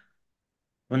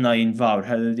 Hwna un fawr,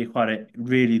 hefyd wedi chwarae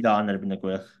really dda yn erbyn y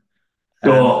gwych.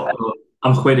 Do, Um, do.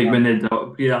 Am 60 munud,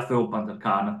 pryd ath o bant o'r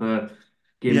can, ath y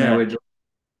gêm yeah. newid.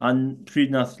 A'n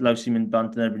pryd nath Lawsi mynd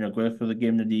bant yn erbyn y gwych, oedd y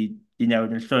gêm wedi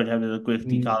newid yn llwyr hefyd y gwych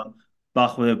wedi Mm. cael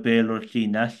bach o bel o'r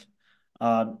llinell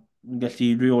a yn gallu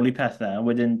reoli pethau. A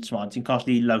wedyn, ti'n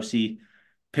colli Lawsi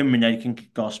 5 munud cyn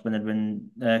gosb yn erbyn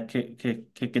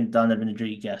cic gyntaf yn erbyn y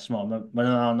dreigiau.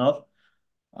 Mae'n anodd.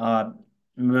 A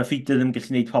mae ffitio ddim gallu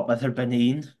gwneud popeth erbyn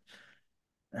un.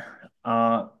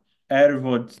 A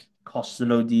fod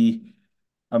Costello wedi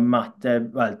ymateb,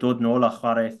 wel, dod nôl a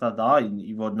chwarae eitha dda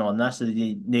i fod yn onest, ydy wedi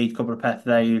gwneud cwbl o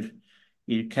pethau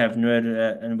i'r cefnwyr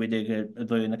yn wedig y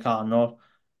ddwy yn y canol.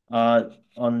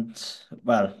 Ond,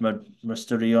 wel, mae'r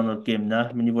straeon o'r gym na,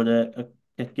 mynd i fod y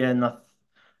ciciau nath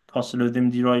Costello ddim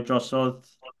wedi rhoi drosodd.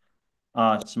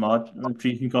 A, smod,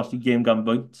 pryd chi'n golli gêm gan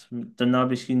bwynt. Dyna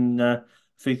beth sy'n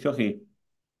ffeithio chi.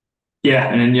 Ie,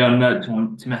 yn union,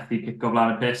 ti'n methu cico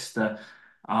flaen y pist,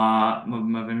 a mae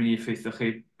fe'n mynd i effeithio chi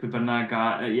pwy bynnag, a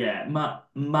ie,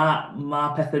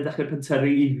 mae pethau dechrau pentyrru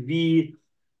i fi.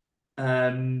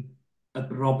 Y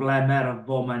broblemau ar y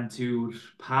foment yw'r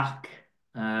pac.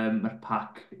 Mae'r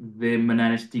pac ddim yn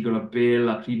ennill digon o bil,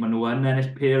 a pryd maen nhw yn ennill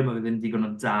pil, mae fe ddim digon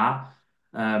o da.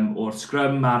 O'r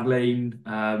scrum ar-lein,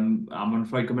 a maen nhw'n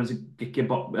rhoi gymaint o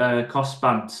gicio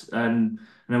cosbant yn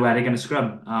enwedig yn y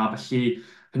scrum. A felly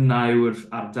hynna yw'r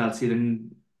ardal sydd yn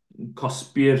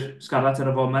cosbi'r sgarlat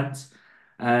ar y foment.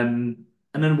 Um,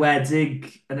 yn enwedig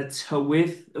yn y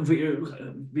tywydd,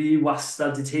 fi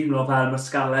wastad di teimlo fel mae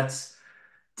sgarlet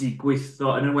di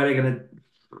gweithio, yn enwedig yn y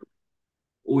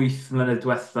 8 mlynedd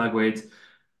diwetha gweud,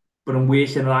 bod nhw'n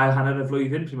well yn yr ail hanner y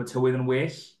flwyddyn, pryd mae tywydd yn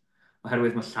well,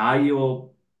 oherwydd mae llai o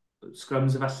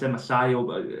scrums efallai, mae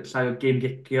llai o game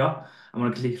gicio, a maen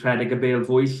nhw'n gallu rhedeg y bel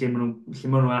fwy lle maen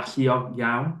nhw'n alluog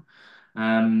iawn.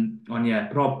 Ond ie,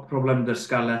 problem dy'r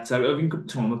scarlet.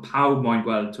 Mae pawb moyn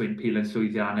gweld Twin Peel yn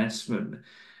llwyddiannus.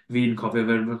 Fi'n cofio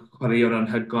fe'r chwaraewr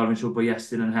anhygoel, fi'n siŵr bod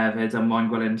Iestyn yn hefyd, a moyn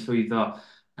gweld e'n llwyddo.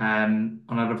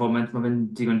 Ond ar y foment mae fe'n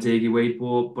digon deg i weid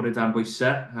bod e dan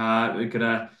bwysau. A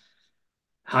gyda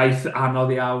haith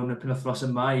anodd iawn y penwythnos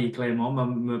yma i Clemo,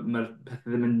 mae'r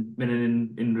pethau ddim yn mynd yn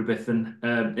unrhyw beth yn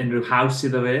unrhyw haws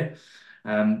iddo fe.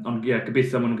 Ond ie,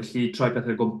 gobeithio maen nhw'n gallu troi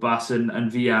pethau gwmpas yn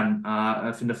fuan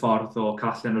a ffind y ffordd o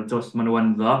cael allan o'r dwll maen nhw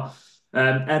ynddo.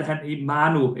 Hynny,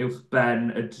 maen nhw uwch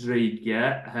ben y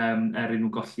dreigiau,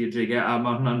 nhw'n golli y dreigiau, a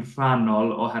mae hwnna'n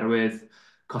rhannol oherwydd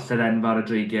colled enfawr y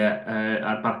dreigiau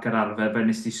a'r barcar arfer, fel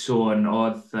nes di sôn,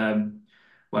 oedd,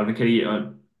 wel, fi'n credu,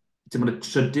 dim ond y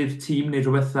trydydd tîm neu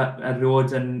rhywbeth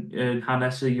erioed yn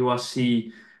hanes y URC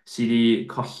sydd wedi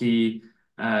colli,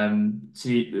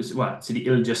 sydd wedi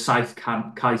ildio 7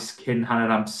 cais cyn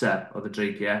hanner amser oedd y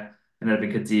dreigiau yn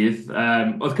erbyn Caerdydd.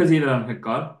 Oedd Caerdydd yn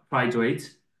anhygoel, rhaid dweud.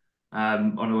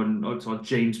 Oedd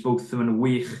James Botham yn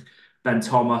wych, Ben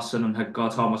Thomas yn anhygoel,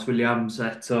 Thomas Williams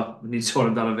eto, ni'n sôn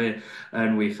amdano fe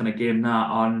yn wych yn y gêm na,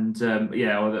 ond ie,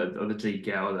 oedd y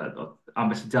dreigiau, oedd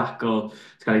ambell i dacl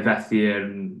wedi cael ei fethu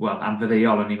yn, wel,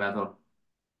 anfyddeuol o'n i'n meddwl.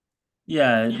 Ie,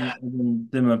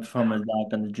 ddim yn performance dda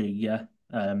gan y dreigiau.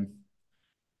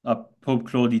 a pob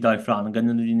clod i dau ffran, yn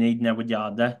gynnu nhw wedi gwneud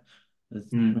newidiadau.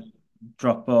 Mm.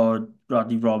 Drop o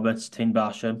Bradley Roberts, Tyn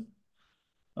Basham,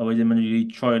 a wedyn maen nhw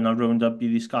wedi troi yna round-up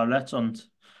bydd i Scarlett, ond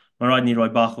mae'n rhaid ni roi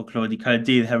bach o clod i cael y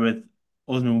dydd herwydd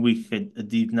oedd nhw'n wych y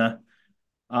dydd na.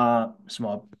 A,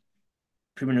 sma,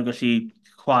 pryd maen nhw'n gallu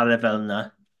chwarae fel yna,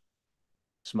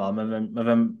 sma, mae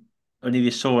fe'n, o'n i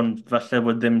wedi sôn, falle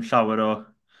bod ddim llawer o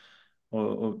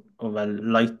fel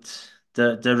light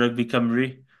dy rygbi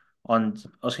Cymru, ond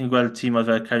os chi'n gweld tîm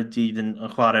oedd fel Caerdydd yn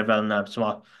chwarae fel yna,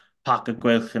 sma, pac y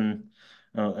gwylch yn,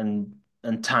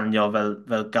 yn tanio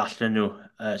fel gallen nhw.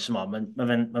 Sma, mae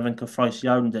fe'n cyffroes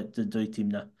iawn dy dwy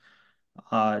tîm na.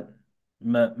 A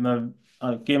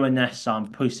a gêm y nesaf yn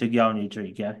pwysig iawn i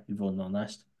dreigiau, i fod yn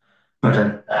onest.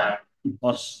 Wedyn.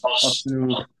 Os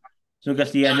nhw'n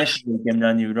gallu ennill y gêm na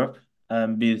yn Ewrop,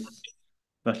 bydd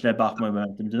falle bach mwy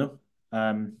momentum dyn nhw.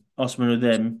 Os maen nhw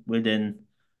ddim, wedyn,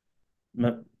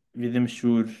 fi ddim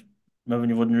siŵr, mae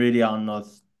fynd i fod yn rili anodd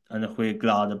yn y chwe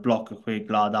glad, y bloc y chwe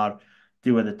glad ar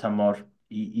diwedd y tymor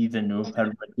iddyn nhw,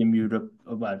 herwydd dim Ewrop,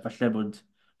 wel, falle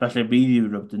bydd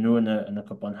Ewrop dyn nhw yn y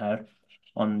cwpan her,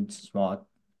 ond,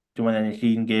 dwi'n mynd ennill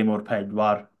un gêm o'r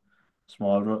pedwar,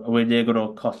 wedig o'r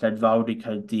colled fawr i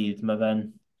cael dydd, mae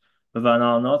fe'n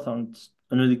anodd, ond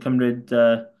yn nhw wedi cymryd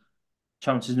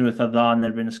chances nhw eitha dda yn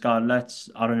erbyn y Scarlets,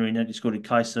 ar yn rhywun wedi sgwrdd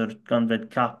cais o'r ganfed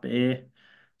cap E.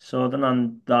 So oedd yna'n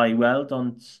dda i weld,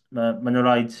 ond mae nhw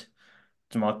rhaid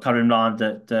cario ymlaen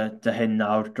dy hyn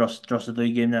nawr dros y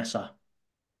ddwy gêm nesaf.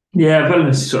 Ie, fel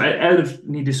nes i so,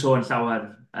 ni wedi sôn llawer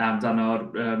amdano'r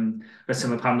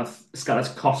reswm y pan nath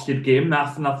Scarlett colli'r gêm,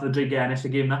 nath y dreigiau ennill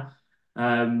y gêm na.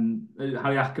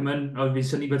 Harry Ackerman, oedd fi'n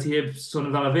syni bod ti heb sôn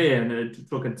amdano fe yn y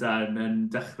tro cyntaf yn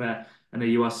dechrau yn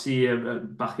y URC,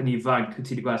 bach yn ifanc,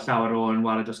 ti wedi gweld llawer o'n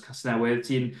wario dros Casnewydd.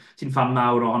 Ti'n fan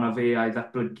mawr ohono fe a'i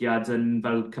ddatblygiad yn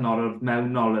fel cynorwr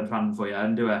mewnol yn rhan fwyaf,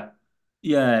 yn dyw e?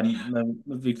 Ie,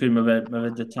 fi credu mae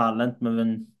fe dy talent, mae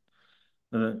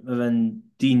fe'n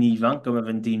dyn ifanc, ond mae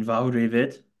fe'n dyn fawr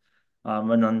hefyd, a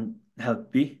mae hwnna'n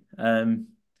helpu.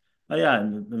 A ie,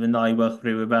 mae fe'n dda i weld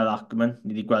chwaraewyr fel Ackerman.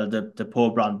 Ni wedi gweld y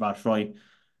pob rhan bach rhoi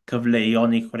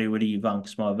cyfleuon i chwaraewyr ifanc,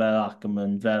 fel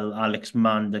Ackerman, fel Alex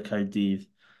Mann y Caerdydd,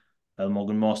 fel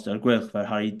Morgan Moss dy'r gwylch, fel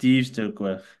Harry Deeves dy'r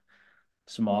gwylch.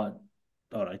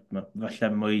 Alright,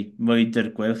 falle mwy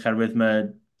dy'r gwylch, herwydd mae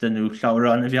dyn nhw llawer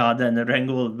o anafiadau yn y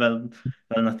rengol, fel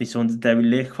nath ni sôn dy Dewi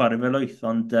Le chwarae fel wyth,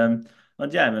 ond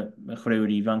ie, mae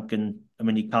chwaraewyr ifanc yn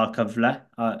mynd i cael cyfle,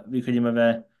 a fi credu mae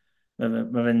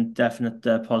fe'n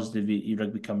definite positif i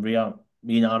rygbi Cymru, a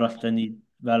un arall dyn ni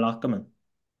fel Ackerman.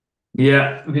 Ie,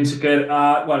 fi'n sicr.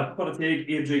 A, wel, bod y teg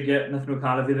i'r dreigiau, nath nhw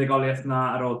cael y fuddugoliaeth yna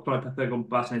ar ôl troi pethau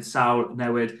gwmpas, wneud sawl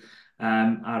newid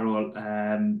ar ôl,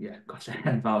 golle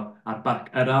enfawr ar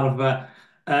barc yr arfa.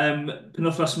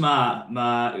 Penwthnos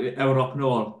mae Ewrop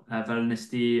nôl, fel nes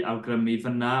di awgrymu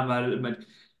fyna. Mae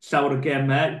llawer o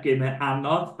gemau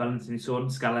anodd, fel nes ni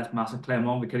sôn, Scarlett mas yn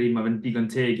Clermont, fi'n credu mae fe'n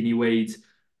digon teg i ni weid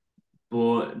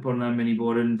bod hwnna'n mynd i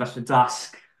fod yn falle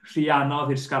dasg rhy anodd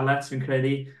i'r Scarlett, fi'n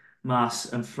credu, mas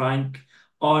yn Ffrainc.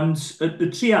 Ond y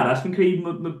tri arall, fi'n credu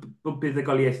bod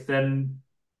buddugoliaethau'n,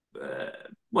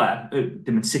 wel,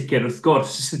 ddim yn sicr wrth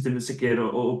gwrs, ddim yn sicr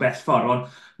o bell ffordd,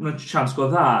 ond mae'n sians go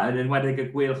dda, yn enwedig y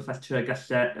gwylch fetche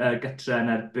gytre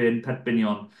yn erbyn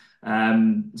Perpignan,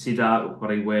 sydd â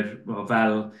chwaraewyr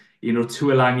fel un o'r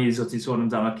Twilangis o ti'n sôn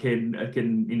amdano cyn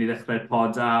i ni ddechrau'r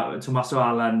pod, a Tomaso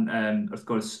Allan, wrth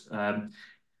gwrs,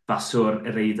 baswr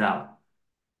yr Eidal.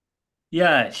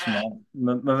 Yes,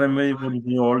 mae fe'n mynd i fod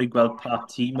yn ôl i gweld pa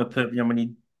tîm y Pyrmiau mynd i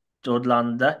dod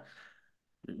lan da.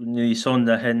 Ni wedi sôn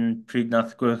da hyn pryd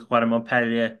nath chwarae mewn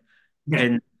peliau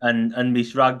hyn yn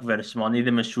mis Ragfyr, so ni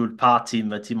ddim yn siŵr pa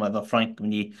tîm y tîm oedd o Ffrainc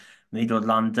mynd i dod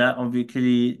lan da, ond fi'n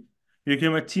credu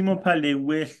mae tîm o'n peliau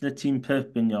well na tîm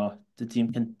Perpignan, dy tîm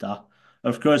cynta.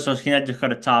 Wrth gwrs, os chi'n edrych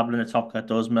ar y tabl yn y top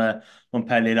catos, mae'n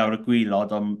peliau lawr y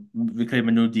gwylod, ond fi'n credu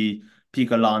mae nhw wedi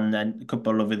pigo lan yn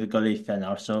cwbl o fuddugoliaethau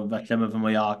nawr, so felly mae fy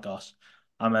mwy agos.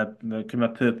 A mae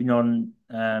Perpignan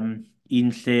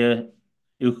un lle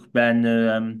uwchben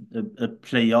y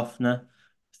play-off na,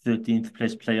 13th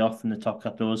place play-off yn y top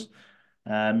 14.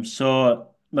 So,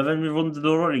 mae fe'n mynd i fod yn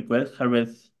diddorol i gwych,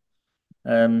 herwydd,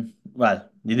 wel,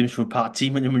 ni ddim siŵr pa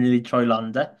tîm yn mynd i troi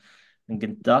landa yn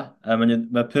gyntaf.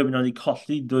 Mae Perpignan wedi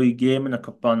colli 2 gêm yn y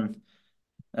cwpan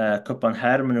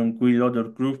her, maen nhw'n gwylod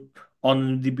o'r grŵp, ond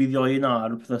nhw wedi buddio un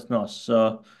ar y pethnos. So,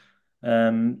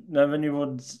 mae fe'n i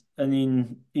fod yn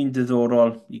un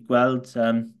diddorol i gweld.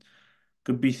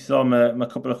 Gobeithio mae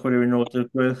cwbl o chwaraewyr yn ôl i'r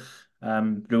gwylch.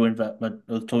 Rhywun,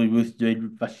 oedd Toby Booth dweud,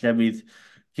 falle bydd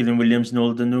Cillian Williams yn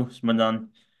ôl dyn nhw. So mae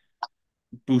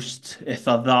boost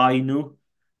eitha dda i nhw.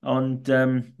 Ond,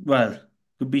 wel,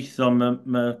 gobeithio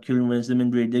mae Cylwyn ddim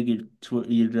yn rhedeg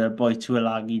i'r boi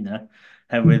tywelagi na.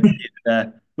 Hefyd,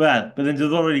 wel, byddai'n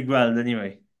diddorol i gweld,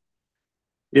 anyway.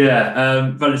 Ie,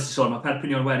 fel nes i sôn, mae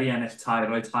Perpignan wedi ennill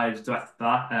roi tair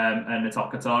diwetha yn y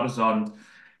top 14, ond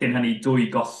hyn hynny dwy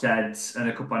golled yn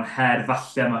y cwpan her,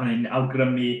 falle mae hynny'n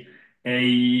awgrymu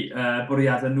eu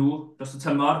bwriadau nhw dros y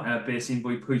tymor, beth sy'n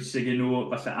fwy pwysig i nhw,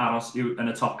 falle aros yn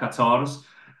y top 14.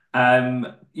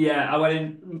 Ie, a wedyn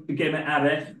y gemau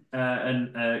eraill,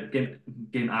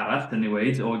 gem arall yn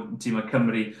Newydd, o tîm y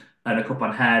Cymru yn y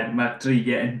cwpan her, mae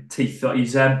dreigiau yn teithio i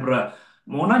zebra.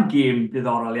 Mae hwnna'n gêm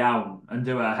diddorol iawn, yn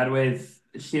dyw e, oherwydd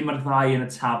lle mae'r ddau yn y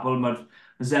tabl, mae'r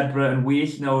zebra yn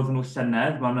well na oedd nhw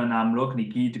llynedd, mae hwnna'n amlwg, ni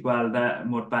gyd wedi gweld e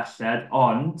mor belled,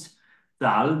 ond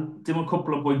dal, dim ond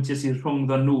cwpl o bwyntiau sy'n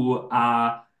rhwngddo nhw a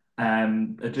y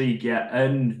dreigiau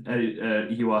yn y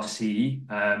URC.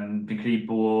 Fi'n credu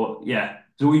bod,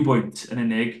 dwy bwynt yn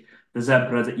unig, y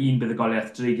zebra dy un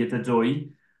buddigoliaeth, dreigiau dy dwy.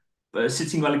 Sut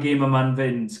ti'n gweld y gêm yma'n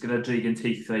fynd gyda dreigiau'n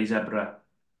teithio i zebra?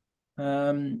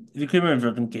 Fi credu mae'n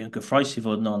fod yn gêm gyffroes i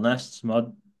fod yn onest.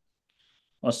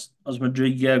 Os mae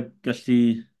dreigiau gallu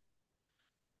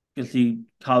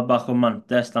cael bach o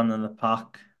mantes dan yn y pac,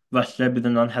 falle bydd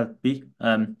yna'n helpu.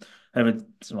 Hefyd,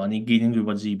 ni gyd yn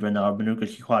gwybod zebra nawr, maen nhw'n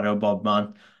gallu chwarae o bob man,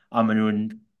 a maen nhw'n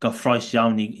gyffroes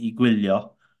iawn i gwylio.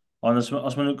 Ond os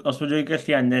maen nhw'n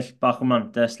gallu ennill bach o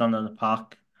mantes dan yn y pac,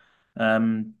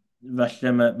 felly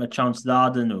mae chance dda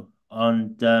dyn nhw.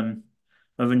 Ond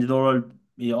mae fy'n diddorol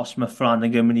os mae Fran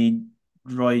yn mynd i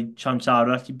roi chance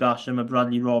arall i basio mae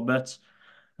Bradley Roberts.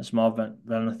 As mae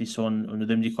fel nath i sôn, nhw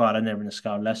ddim wedi chwarae yn erbyn y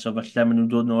sgawle, so falle maen nhw'n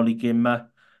dod nôl i gymau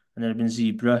yn erbyn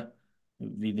zebra.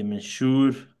 Fi ddim yn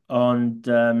siŵr, ond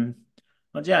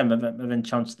mae fe'n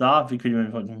chance dda. Fi credu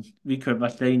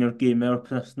falle un o'r gymau o'r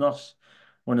penwthnos.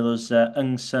 One of those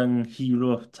unsung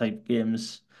hero type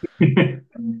games.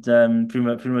 And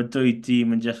pryd mae dwy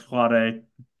tîm yn just chwarae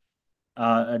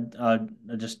a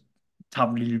just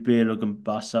taflu'r bel o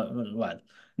gwmpas. Wel,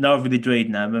 nawr fydd i dweud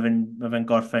na, mae fe'n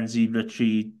gorffen zebra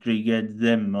 3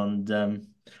 ddim, ond na,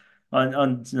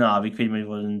 fi credu mae'n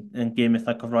fod yn gêm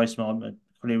eitha cyfroes yma.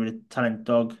 Chwaraewyr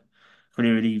talentog,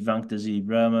 chwaraewyr ifanc dy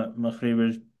zebra, mae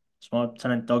chwaraewyr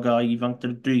talentog a ifanc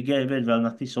dy dreigau hefyd, fel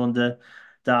nath i sôn dy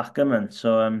dach yma. So,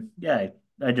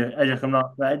 edrych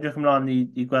ymlaen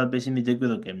i gweld beth sy'n mynd i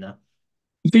digwydd o gêm na.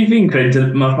 Fi'n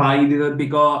credu mae rhaid iddo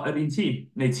bigo yr un tîm,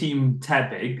 neu tîm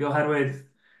tebyg, oherwydd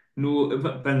nhw,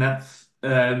 fel neth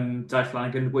Dai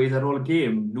Flanagan yn gweud ar ôl y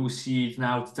gêm, nhw sydd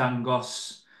nawr wedi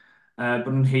dangos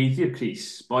bod nhw'n heiddio'r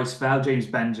Cris. Boes fel James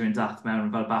Benjamin dath mewn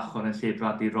fel bachor yn lle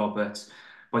Bradley Roberts,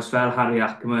 boes fel Harry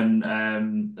Ackerman,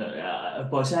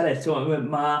 boes eraill,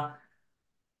 maen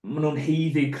nhw'n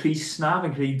heiddi Cris na,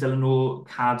 fi'n credu dylen nhw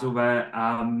cadw fe o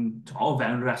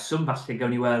fewn reswm, falle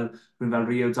gawn ni weld rhywun fel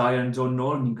Rio Dai yn dod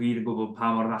nôl, ni'n gwir yn gwybod pa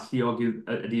mor alluog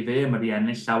ydy fe, mae wedi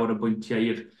ennill llawer o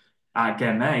bwyntiau a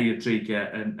gemau i'r dreigiau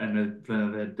yn y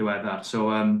flynyddoedd diweddar. So,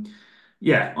 ond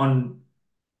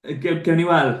gawn ni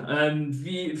weld.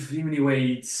 Fi'n mynd i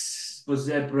weid bod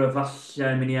zebra falle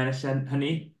yn mynd i ennill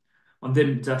hynny, ond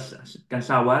ddim gan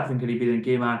llawer, fi'n credu bydd yn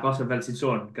gêm agos, a fel sy'n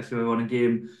sôn, gallu fe fod yn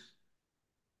gêm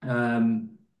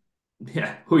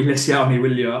hwylus iawn i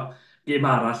wylio. Gêm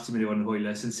arall sy'n mynd i fod yn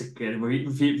hwylus, yn sicr.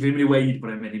 Fi'n mynd i weid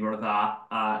bod e'n mynd i fod yn dda,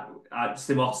 a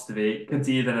dim os dy fi,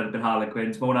 Caerdydd yn erbyn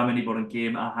Harlequins, mae hwnna'n mynd i fod yn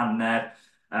gêm a hanner.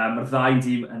 Mae'r ddau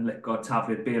dîm yn licio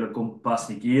taflu'r bel o gwmpas,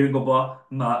 ni gyd yn gwybod,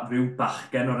 mae rhyw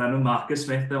bachgen o'r enw Marcus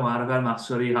Smith yn war fel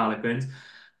maswr i Harlequins.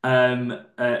 Yn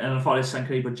anffodus, sa'n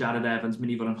credu bod Jared Evans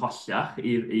mynd i fod yn hollach i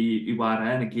ware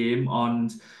yn y gêm, ond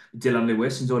Dylan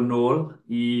Lewis yn dod nôl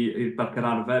i'r barcar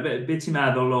arfer. Be ti'n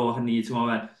meddwl o hynny?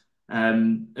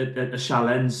 Y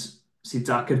sialens sydd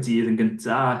da Caerdydd yn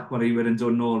gyntaf, a chwaraewyr yn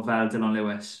dod nôl fel Dylan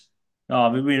Lewis?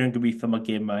 Fi wir yn gobeithio mae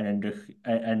gêm mae'n edrych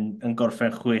yn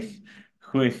gorffen chwech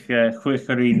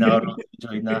ar un nawr.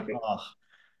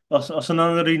 Os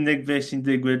yna'n yr unig beth sy'n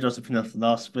digwydd dros y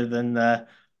penwythnos, bydd yn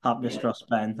hapus dros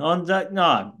ben. Ond, fel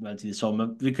ti wedi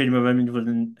sôn, fi credu mae fe'n mynd i fod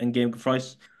yn gêm gyffroes,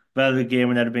 fel y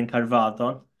gêm yn erbyn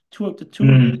Caerfaddon. 2 out of 2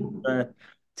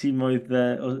 tîm oedd o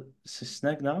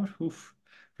Saesneg nawr.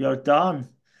 Fi o'r dan.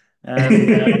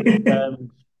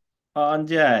 Ond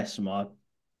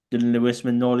Dylan Lewis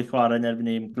mynd nôl i chwarae yn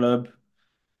erbyn ein glwb.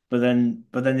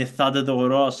 Byddai'n eitha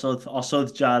diddorol os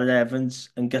oedd Jared Evans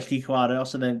yn gallu chwarae,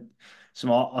 os ydy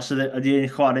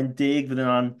e'n chwarae'n deg, bydd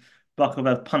yna'n bach o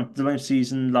fel pantomime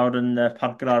season lawr yn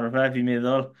parc yr arfer, fi'n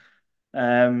meddwl.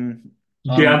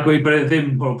 Dwi'n gweud bod e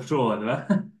ddim pob tro, ydy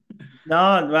fe?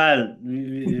 Na, wel,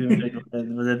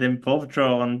 bydd e ddim pob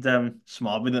tro, ond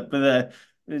bydd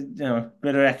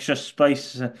yr extra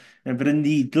spice, bydd y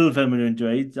needle fel maen nhw'n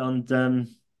dweud, ond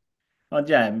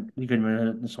Ond ie, fi'n credu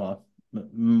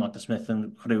Mark Smith yn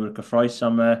chwaraewyr cyffroes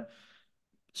am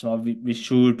fi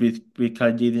siŵr bydd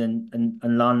Caerdydd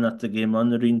yn lan at y gêm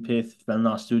ond yr un peth fel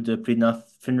nas diw dy pryd nath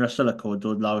Finn Russell y cod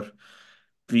dod lawr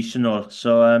bris yn ôl.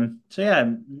 Fi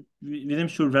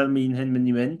ddim siŵr fel mi'n hyn mynd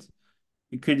i mynd.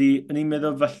 Fi'n credu, yn i'n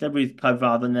meddwl falle bydd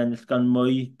Caerfadd yn ennill gan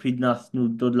mwy pryd nath nhw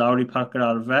dod lawr i parc yr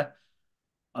arfer.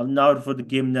 A nawr fod y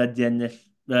gêm na di ennill,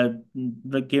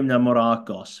 y gêm na mor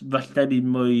agos, falle bydd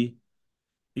mwy,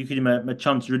 fi'n credu mae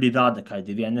chance rydw i ddad y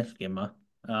Caerdydd i ennill gêm yma.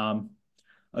 Um,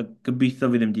 a gobeithio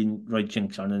fi ddim di'n rhoi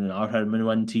jinx arnyn nhw nawr, oherwydd maen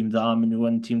nhw yn tîm dda, maen nhw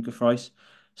yn tîm gyffroes.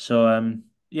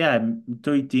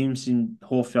 Dwy tîm sy'n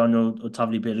hoff iawn o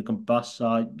taflu bel y gwmpas, a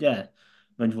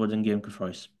mae'n fod yn gêm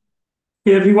cyffroes.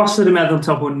 Ie, fi wastad yn meddwl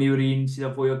taw hwn yw'r un sydd â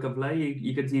fwy o gyfle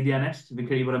i Gaerdydd i ennill. Fi'n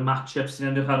credu bod y match-up sy'n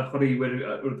edrych ar y chwaraewyr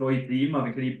o'r ddwy dîm, a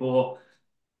fi'n credu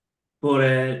bod y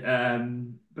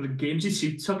game sy'n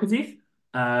siwtio Caerdydd.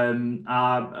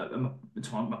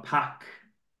 Mae pac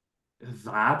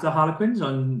ddad o Harlequins,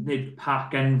 ond nid pac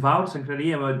enfawr, sy'n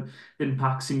credu. Ddim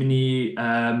pac sy'n mynd i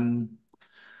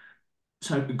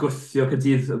gwthio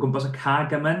Caerdydd o gwmpas y ca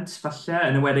gymaint, falle,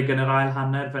 yn ywedig yn yr ail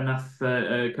hanner fe nath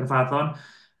Cyrfaddon.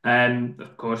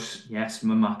 Of course, yes,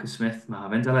 mae Marcus Smith, mae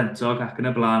fe'n dalentog ac yn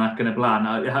y blaen ac yn y blaen.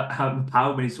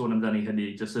 Pawb yn ei sôn amdani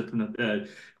hynny, jyst y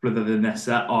blynyddoedd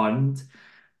nesaf, ond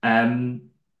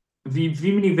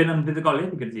fi'n mynd i fynd am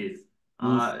fuddugoliaeth i Gaerdydd. A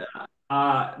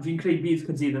fi'n credu bydd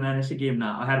Caerdydd yn ennill y gêm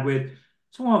na, oherwydd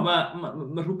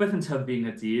mae rhywbeth yn tyfu yng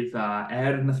Nghaerdydd a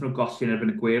nath nhw golli yn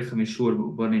erbyn y gwerth, a fi'n siŵr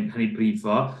bod ni'n hynny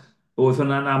brifo. Oedd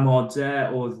hwnna'n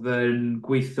amodau, oedd yn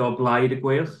gweithio o blaid y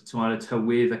gwerth, y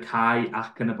tywydd, y cae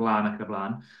ac yn y blaen ac yn y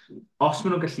blaen. Os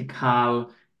maen nhw'n gallu cael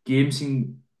gêm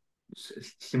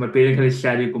lle mae'r beirdd yn cael ei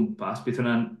lledu o gwmpas, bydd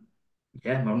hwnna'n,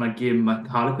 mae hwnna'n gêm mae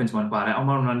Harlequins mae'n chwarae, ond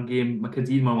mae hwnna'n gêm mae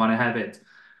Caerdydd mae'n chwarae hefyd.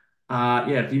 A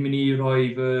fi'n mynd i roi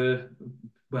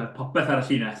popeth ar y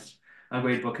llinell a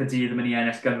gweud bod Caerdydd yn mynd i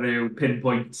ennill gan ryw 5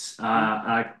 pwynt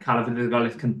a cael y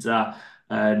fuddugoliaeth cyntaf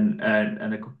yn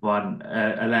y cwpan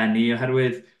eleni,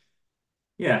 oherwydd,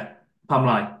 pam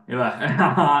lai, yw e?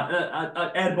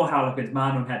 Er bod Harlequins,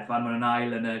 maen nhw'n hedfan, maen nhw'n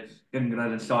ail yn y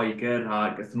gyngradd yn Lloegr a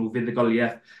gath nhw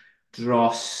fuddugoliaeth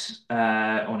dros,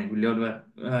 ni'n gwylio,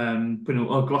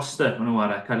 Gloucester, maen nhw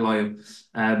ar y Caerloyw,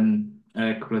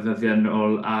 cwbl o ddyddiau yn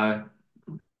ôl, a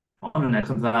ond yn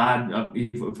edrych yn dda, i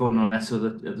fod yn onest,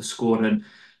 oedd y sgôr yn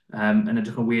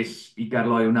edrych yn well i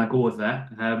Garloiw nag oedd e.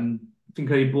 Fi'n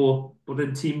credu bod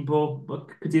yn tîm bod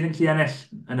Caerdydd yn gallu ennill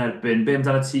yn erbyn. Be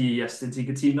amdano ti, Iestyn, ti'n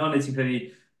cytuno, neu ti'n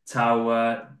credu taw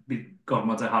bydd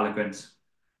gormod o Harlequins?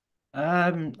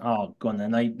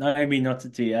 Gwana, na i ymuno at y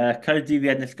ti. Caerdydd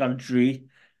i ennill gan 3.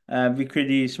 Fi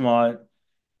credu,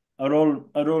 ar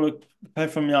ôl y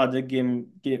perfformiadau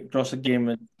dros y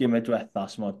gymau diwetha,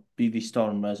 bydd i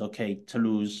Stormers,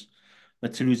 Toulouse, mae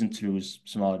Toulouse yn Toulouse,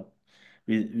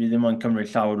 fi ddim yn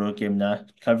cymryd llawr o'r gym na.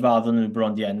 Caerfaddon nhw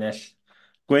bron di ennill.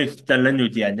 Gweith Dilyn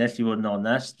nhw di ennill, i fod yn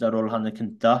onest, ar ôl hanner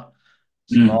cynta.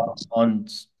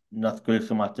 Ond nath gweith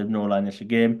ymateb nôl a ennill y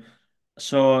gym.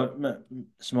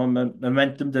 Mae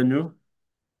momentum dyn nhw,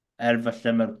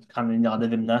 falle mae'r canlyniadau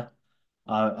ddim na.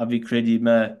 A fi credu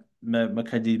mae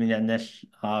Caerdydd mynd i ennill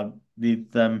a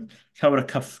fydd llawer y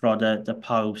cyffrod y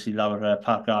pawb sy'n lawr y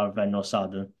parc arfen o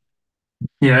Sadwrn.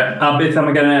 A beth am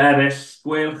y gynnu eraill?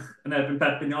 Gwylch yn erbyn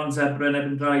Perpignan, Zebra yn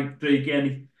erbyn Dreigen.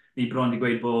 Ni bron i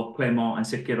gweud bod Clermont yn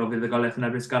sicr o fuddugoliaeth yn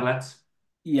erbyn Scarlett.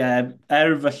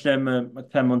 Falle mae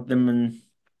Clermont ddim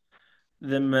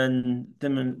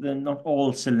not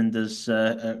all cylinders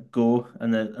go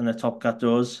yn y top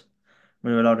categories.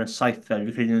 Mae nhw lawr yn 7th.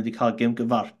 Fi credu nhw wedi cael gym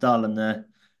gyfartal yn y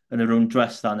rhwng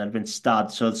dwetha yn erbyn stad.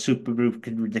 So, Super Group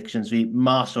predictions fi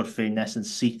mas o'r ffeines yn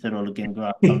syth ar ôl y gym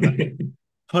gyfartal.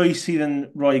 Pwy sydd yn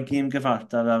rhoi gym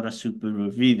gyfartal ar y Super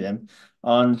Group? Fi ddim.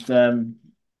 Ond,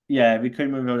 fi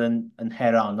credu mae'n fod yn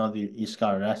her anodd i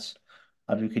Scarlett.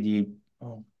 A fi credu,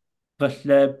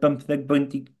 falle 15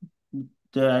 bwynt i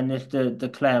ennill dy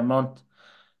Clermont.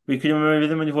 Fi credu mae'n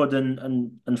ddim wedi fod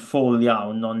yn ffôl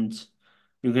iawn, ond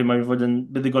fi'n credu mae'n fod yn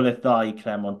buddigolaeth dda i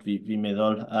Clermont, fi'n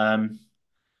meddwl.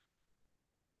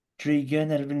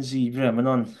 Dreigen erbyn Zebra,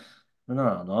 mae'n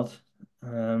anodd.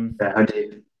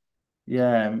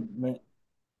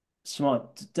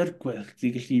 Dy'r gwylch,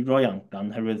 ti'n gallu rhoi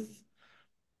amcan, herwydd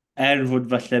fod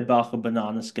falle bach o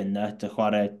banana skinner, dy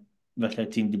chwarae falle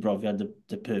tîm dibrofiad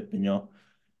dy Perpignan.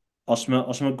 Os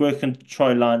mae gwylch yn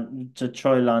troi lan y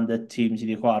tîm sydd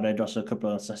wedi chwarae dros y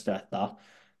cwbl o wythnos diwetha,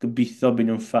 gobeithio byd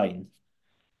nhw'n ffain.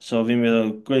 So fi'n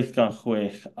meddwl gwylch gan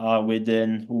 6 a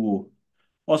wedyn,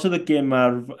 os oedd y gym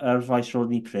ar faes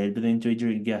Rodney Pred, byddai'n dweud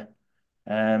 30.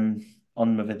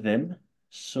 Ond mae fe ddim.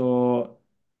 So,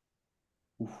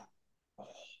 O,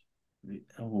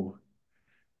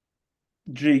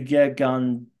 30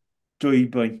 gan 2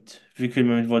 bwynt. Fi credu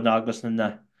mae'n mynd fod yn agos na yna.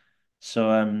 So,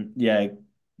 yeah,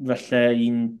 falle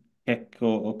un cic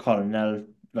o cornel,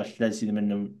 falle sydd yn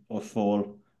mynd o ffôl,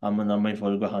 a mae'n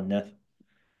fod o gwahaniaeth.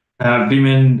 Fi'n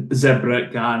mynd zebra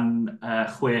gan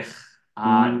 6 a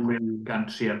Ww. gan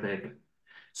 30.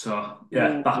 So,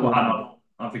 bach wahanol.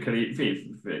 A fi'n credu,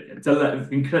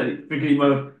 fi'n credu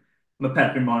mae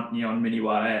Penrhymonion yn mynd i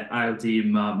wario ail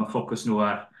dîm, mae ffocws nhw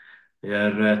ar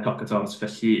i'r top cators,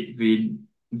 felly fi'n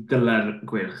dyle'r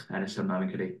gwyrch ennill hwnna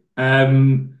fi'n credu.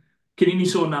 Cyn i ni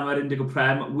sôn am yr Indigo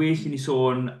Prem, well i ni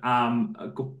sôn am y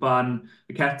gwpan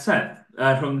y celtaidd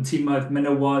rhwng tîmoedd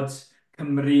menywod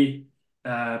Cymru,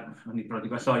 o'n i brodi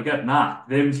gweld Lloegr? Na,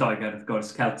 ddim Lloegr, wrth gwrs,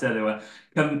 celtaidd yw e.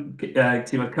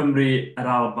 Tîmoedd Cymru,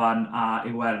 yr Alban a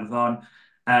Iwerddon.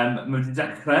 Mae wedi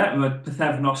dechrau, mae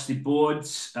pythefnos wedi bod,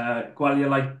 Gwalia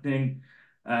Lightning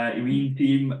yw un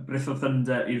tîm, Brython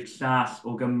Thunder yw'r llall o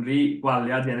Gymru.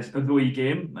 Gwaliad i ennill y ddwy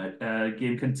gêm.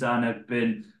 Gêm cyntaf yn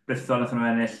erbyn Brython, nath nhw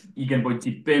ennill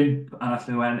 20.5, a nath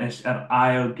nhw ennill yr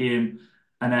ail gêm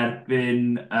yn erbyn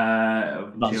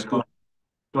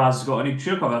Glasgow. O'n i'n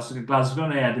trio cofio, os yw Glasgow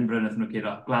neu Edinburgh nath nhw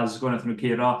curo. Glasgow nath nhw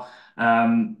curo.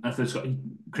 Nath nhw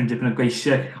cryn dipyn o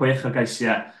geisiau, 6 o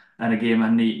geisiau yn y gêm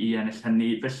hynny i ennill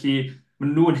hynny. Felly,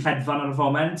 maen nhw'n hedfan ar y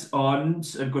foment, ond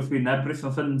yn gwrthwyneb,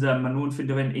 Brython Thunder, maen nhw'n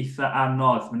ffindio fe'n eitha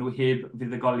anodd. Maen nhw heb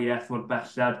fuddugoliaeth mor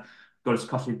bellad. Gwrs,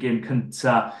 colli'r gêm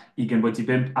cynta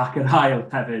 20.5 ac yr ail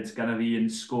hefyd gan yr un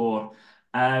sgôr.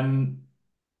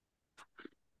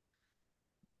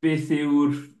 Beth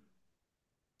yw'r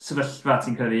sefyllfa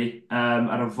ti'n credu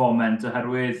ar y foment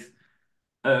oherwydd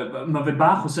mae fe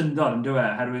bach o syndod yn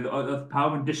dweud, oherwydd oedd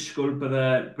pawb yn disgwyl bydde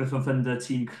Brython Thunder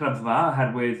tîm cryfa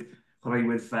oherwydd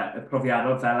chwaraewyr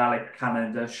profiadol fel Alec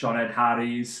Canada, Sioned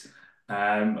Harris,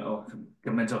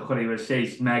 gymaint o chwaraewyr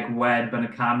lleill, Meg Webb yn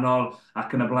y canol ac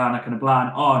yn y blaen ac yn y blaen,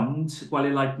 ond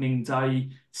Gwali Lightning dau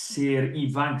sir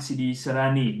ifanc sydd wedi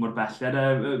syrenu mor belled,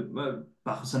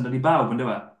 bach o syndod i bawb yn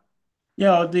dweud. Ie,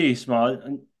 o di,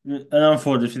 yn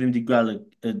anffodus, fi ddim wedi gweld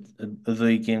y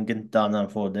ddwy gêm gyntaf yn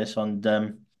anffodus, ond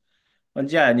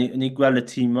ie, ni gweld y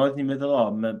tîm oedd, ni'n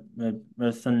meddwl,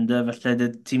 mae'r Thunder, falle y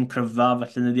tîm cryfa,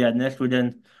 falle nhw wedi ennill, wedyn,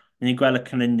 ni'n gweld y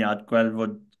canlyniad, gweld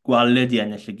fod Gwaled i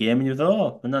ennill y gêm, ni'n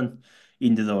meddwl, hwnna'n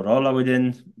un diddorol, a wedyn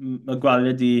mae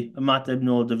Gwaled i ymateb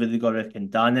nôl dy fuddugoliaeth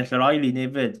cynta, ennill yr ail un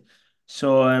hefyd. So,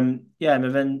 ie,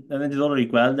 mae fe'n diddorol i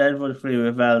gweld, fod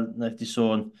chwaraewyr fel, naeth di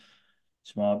sôn,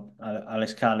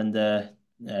 Alex Calendar,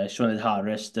 Sioned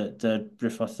Harris, dy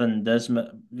Brython Thunders,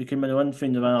 fi cyn mynd o'n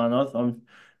ffeindio fe'n anodd, ond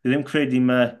fi ddim credu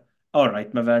mae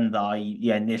fe'n dda i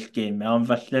ennill gemau, ond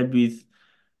falle bydd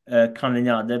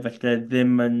canlyniadau falle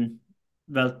ddim yn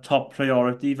fel top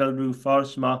priority fel rhyw ffordd,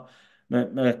 so mae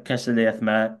cystadleuaeth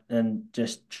yma yn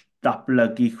just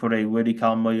datblygu chwaraewyr i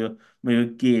cael mwy o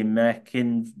gemau cyn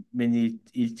mynd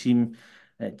i'r tîm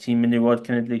menywod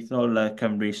cenedlaethol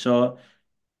Cymru.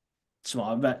 So,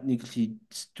 ni'n gallu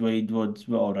dweud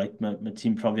fod, mae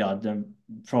tîm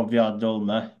profiadol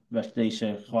yma, felly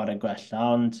eisiau chwarae gwella,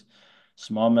 ond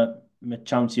mae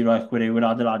chawnt i roi chwaraewyr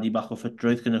adeiladu bach o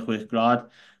ffutrwydd gyda 6 gwlad,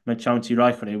 mae chawnt i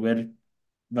roi chwaraewyr,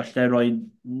 falle roi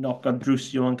knock ar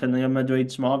drwsio yn cynnig yma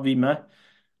dweud, fi yma,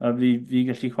 a fi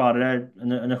gallu chwarae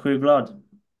yn y 6 gwlad.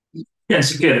 Ie,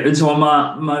 sicr.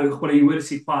 Mae chwaraewyr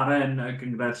sy'n chwarae yn y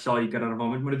gyngred Lloegr ar y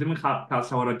foment, maen nhw ddim yn cael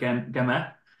llawer o gemau.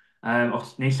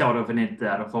 Neu llawer o fynedau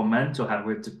ar y foment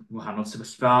oherwydd wahanol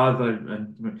sefyllfaoedd,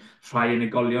 rhai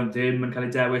unigolion ddim yn cael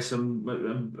ei dewis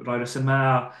roi'r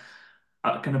resymau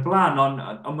ac yn y blaen,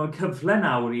 ond mae'n cyfle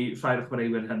nawr i rhai o'r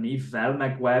chwaraewyr hynny, fel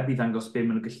Meg Webb i ddangos beth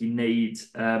maen nhw'n gallu gwneud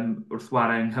wrth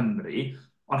chwarae yng Nghymru,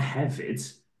 ond hefyd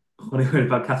chwaraewyr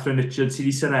fel Catherine Richards sydd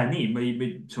wedi syrenu.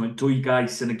 Mae 2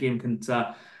 gais yn y gêm cyntaf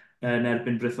yn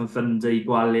erbyn Brython Thunder i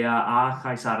Gwalia a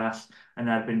chais arall yn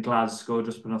erbyn Glasgow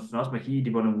dros penwythnos. Mae hi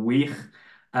wedi bod yn wych.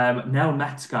 Nel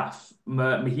Metcalf,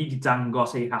 mae hi wedi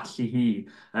dangos ei hallu hi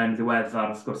yn ddiweddar,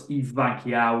 wrth gwrs, ifanc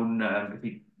iawn,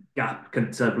 gap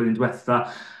cyntaf blwyddyn diwetha.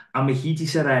 A mae hi wedi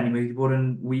syrenu, mae hi wedi bod yn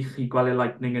wych i Gwaliau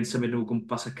Lightning yn symud nhw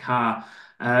gwmpas y ca,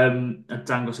 a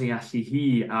dangos ei allu hi.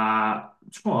 A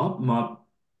mae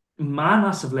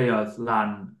yna sefleoedd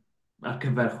lan ar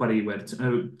cyfer chwaraewyr.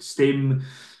 Stym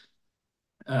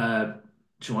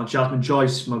Jasmine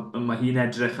Joyce, mae hi'n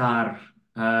edrych ar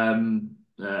y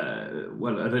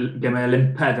gemau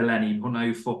Olympedd eleni. Hwna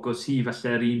yw ffocws hi, felly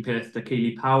yr un peth dy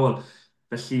Kayleigh Powell.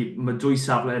 Felly mae 2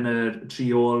 safle yn y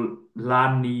triol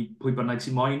lan i pwy bynnag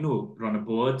sy'n moyn nhw bron y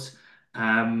bod.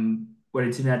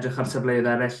 Wedyn ti'n edrych ar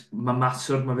safleoedd eraill, mae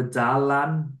fe dal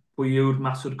lan. Pwy yw'r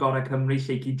maswr gorau Cymru,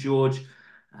 Lleucu George.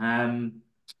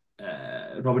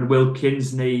 Robin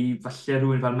Wilkins neu falle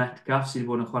rhywun fel Metcalf sydd wedi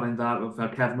bod yn chwarae'n dda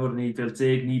fel cefnwr neu fel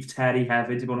deg. Nif Terry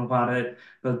hefyd wedi bod yn chwarae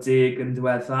fel deg yn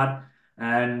diweddar.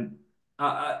 Um,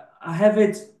 a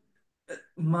hefyd,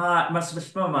 mae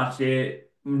sefyllfa yma lle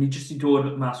ni jyst i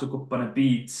dod mas o gwpan y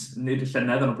byd, nid y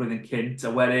llynedd ond y blwyddyn cynt, a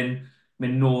wedyn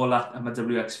mynd nôl am y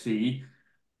WXV.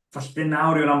 Falle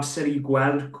nawr yw'r amser i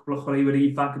gweld cwbl o chwaraewyr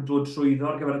ifanc yn dod trwyddo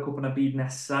ar gyfer y cwpan y byd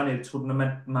nesaf neu'r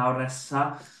twrnament mawr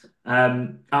nesaf. A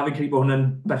fi'n credu bod hwnna'n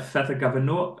berffaith ar gyfer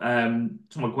nhw.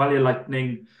 Gwaliau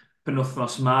Lightning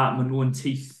penwthnos yma, maen nhw'n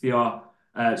teithio,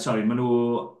 maen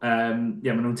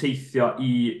nhw'n teithio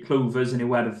i Clovers yn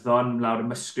Iwerddon lawr y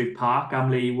Musgrave Park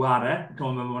am le i ware.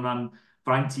 Mae hwnna'n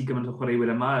fraint i gymaint o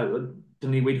chwaraewyr yma.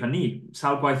 Dyna ni wedi hynny.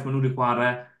 Sawl gwaith maen nhw wedi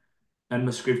chwarae yn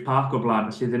Musgrave Park o blaen,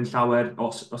 felly ddim llawer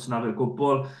os nad o'r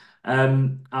gwbl. A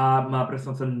mae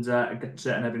Brython Thunder yn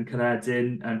gytre yn erbyn Caredin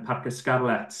yn Parc y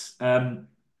Scarlet.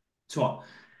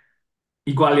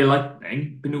 I gwaliau Lightning,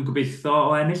 byd nhw'n gobeithio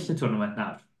o ennill y twrnament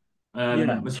nawr.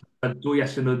 Yeah. Mae dwy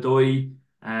allan o dwy,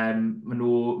 maen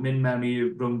nhw mynd mewn i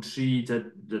round 3,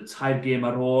 dy tair gêm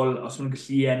ar ôl, os maen nhw'n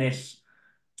gallu ennill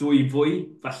dwy fwy,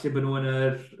 falle bod nhw yn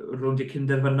yr rowndiau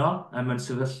cynderfynol, mewn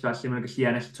sefyllfa lle maen nhw'n gallu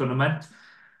ennill y twrnament.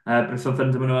 Brython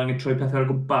Thunder maen nhw angen troi pethau ar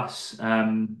gwmpas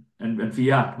yn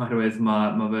fian, oherwydd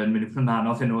mae fe'n mynd i'n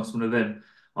anodd hyn os maen nhw ddim.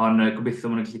 Ond gobeithio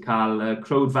maen nhw'n gallu cael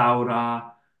crowd fawr a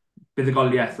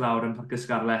buddugoliaeth lawr yn Parc y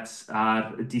Scarlet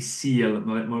a'r dydd Sul.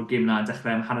 Mae'r gêm yna'n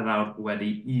dechrau am hanner awr wedi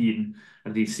 1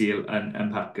 ar dydd Sul yn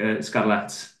Parc y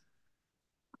Scarlet.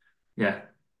 Ie.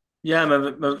 Ie,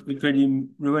 fi'n credu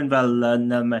rhywun fel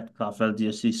Metcalf, fel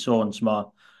dios i sôn,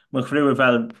 mae'n chwaraewyr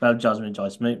fel Jasmine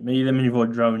Joyce, mae hi ddim yn mynd i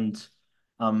fod rownd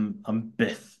am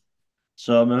byth.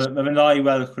 So mae fe'n dda i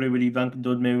weld chwaraewyr ifanc yn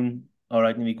dod mewn, o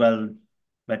rhaid ni fi gweld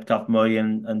Metcalf mwy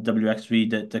yn WXV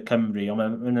dy Cymru, ond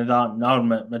mae'n dda, nawr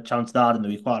mae chance dda yn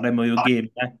nhw i chwarae mwy o gêm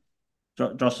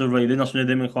dros y flwyddyn, os maen nhw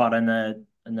ddim yn chwarae yn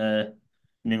y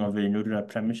unig o fydd nhw'r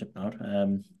Premiership nawr.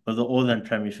 Oedd yn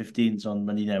Premier 15s, ond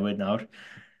mae'n i newid nawr.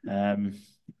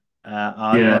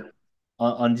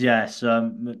 Ond ie, so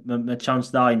mae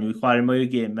chance da i nhw i chwarae mwy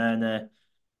o gemau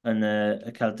yn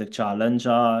y Celtic Challenge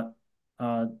a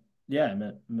ie,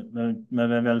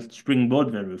 mae fel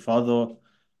springboard fel rhyw ffordd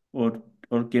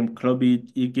o'r gêm clwb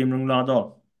i gêm rhyngwladol.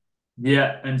 Ie,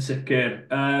 yn sicr.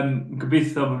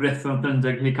 Gobeithio bod Brython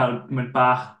Thunder yn cael mynd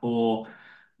bach o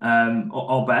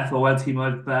obeth o weld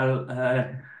tîmoedd fel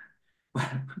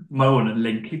mae hwn yn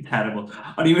link terrible.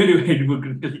 Ond i'n mynd i wedi bod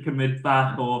yn gallu cymryd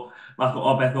bach o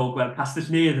obeth o gweld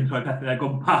Castell Newydd yn troi pethau o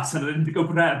gwmpas yn yr Indigo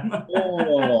Prem.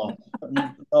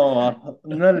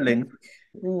 Yna link.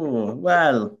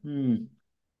 Well.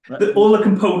 All the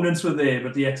components were there,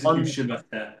 but the execution was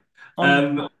there.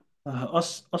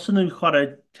 Os ydyn nhw'n chwarae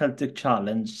Celtic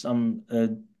Challenge am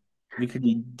fi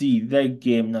credu 12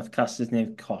 gêm nath Castell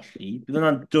Newydd colli, bydd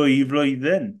hwnna'n 2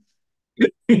 flwyddyn.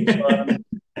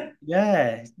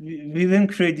 Yeah, fi ddim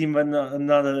credu mae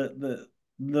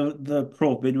the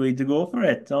probid way to go for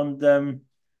it, ond...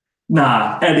 Na,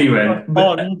 anyway.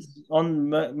 Ond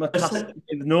mae Castell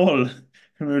Newydd nôl.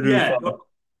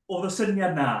 Oedd y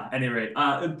syniad na, anyway.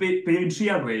 A be fi'n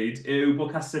trial dweud yw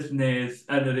bod Castell Newydd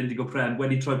yn yr Indigo Prem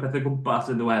wedi troi pethau gwmpas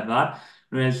yn ddiweddar.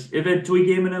 Efe 2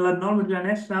 gêm yn ylynol wedi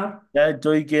ennill nawr? Ie,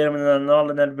 2 gêm yn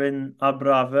ylynol yn erbyn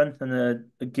Abrafen yn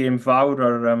y gêm fawr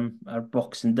ar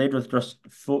Boxing Day. Roedd dros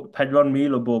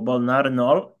 4,000 o bobl na'r yn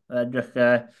ôl. Edrych,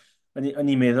 o'n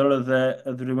i'n meddwl oedd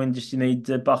rhywun jyst i wneud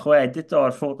bach o edit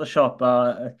o'r Photoshop a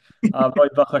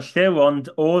rhoi bach o lliw, ond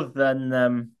oedd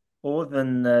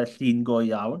yn llun go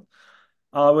iawn.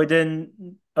 A wedyn,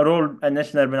 ar ôl ennill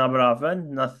yn erbyn Abrafen,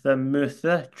 nath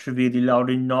Merthyr trefydd i lawr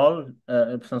i nôl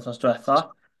y penwythnos diwetha.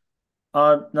 A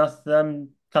nath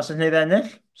Castell Newydd ennill.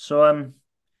 So,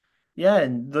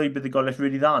 ddwy buddugoliaeth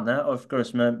rili dda yna. Wrth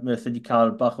gwrs, mae Merthyr wedi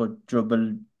cael bach o drwbl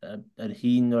yr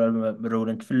hun, mae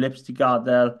Roland Phillips wedi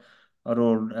gadael ar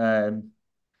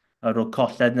ôl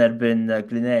colled yn erbyn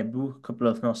Glynebw,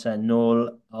 cwbl o wythnosau nôl,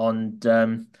 ond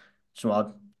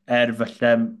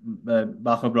falle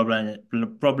bach o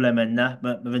broblemau yna.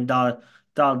 Mae fe'n dal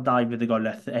 2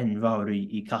 buddugoliaeth enfawr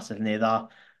i Castell Newydd a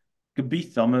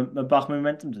gobeithio, mae bach o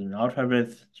momentum dyn nawr,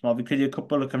 oherwydd fi'n credu y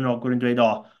cwbl o cefnogwyr yn dweud,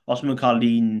 os maen nhw'n cael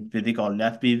un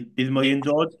fuddugoliaeth, bydd mwy yn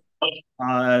dod.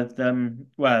 A,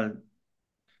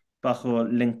 bach o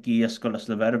link i ysgol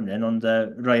Yslyfer fan ond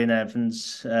Ryan Evans,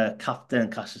 captain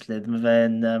Castell Newydd, mae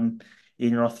fe'n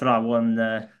un o'r athrawon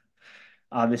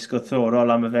addysg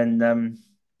wrthorol, a mae fe'n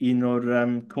un o'r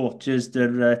coaches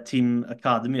dy'r tîm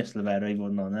Academy Yslyfer i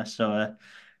fod yn onest. So,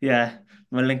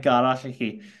 mae'n link arall i chi.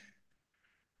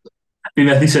 Fi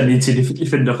methu syni ti'n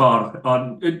ffindo ffordd,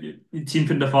 ond ti'n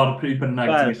ffindo ffordd pryd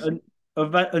bynnag.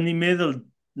 o'n i'n meddwl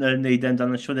na wneud e'n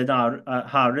dan y sionet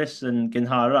Harris yn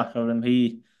gynharach, a hi,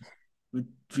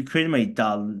 fi credu mae hi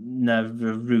dal na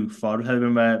rhyw ffordd,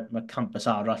 hefyd mae campus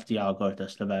arall di agor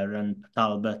dys lyfer yn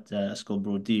Talbot, Ysgol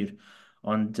Bro Dir.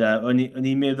 Ond o'n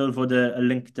i'n meddwl fod y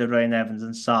link dy Ryan Evans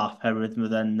yn saff, hefyd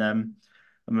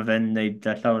mae fe'n neud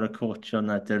llawer y coach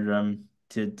o'na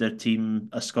dy'r tîm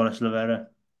Ysgol Yslyferau.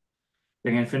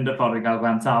 Angen ffind y ffordd i gael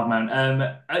gwan taf mewn.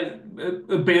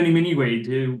 Be o'n i'n mynd i weid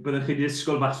yw, byddwch chi wedi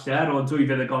ysgol falle ar ôl 2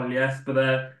 fuddugoliaeth, bydde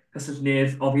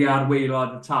cysylltiad oddi ar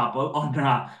weilod y tabl, ond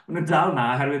na, maen nhw'n dal na,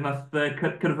 oherwydd nath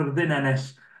Cyrfyrddin ennill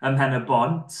ym Mhen y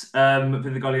Bont.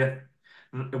 Fuddugoliaeth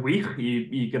wych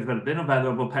i Gyrfyrddin, o'n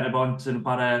feddwl bod Pen y Bont yn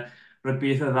chwarae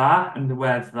rygbi eitha dda yn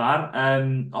ddiweddar.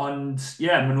 Ond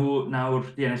ie, maen nhw nawr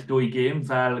di ennill 2 gêm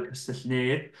fel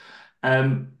cysylltiad.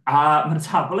 A mae'r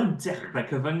tabl yn dechrau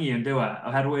cyfyngu yn dywe,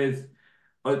 oherwydd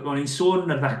o'n i'n sôn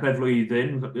ar ddechrau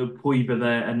flwyddyn pwy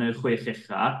bydde yn y 6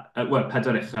 ucha, wel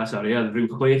 4 ucha, sori, oedd rhyw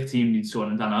 6 tîm ni'n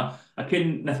sôn amdano, a cyn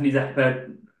nath ni ddechrau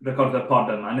recordio'r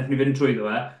pod yma, nath ni fynd trwy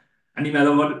ddwe, a ni'n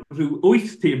meddwl bod rhyw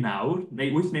 8 tîm nawr, neu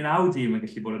 8 neu 9 tîm yn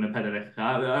gallu bod yn y 4 ucha,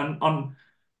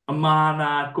 ond mae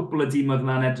yna cwpl o dîmoedd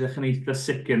yna'n edrych yn eitha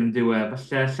sicr yn diwedd.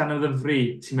 Falle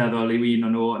Llanyddyfri, ti'n meddwl, yw un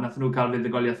o'n nhw. Nath nhw cael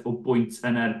fuddugoliaeth o bwynt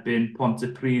yn erbyn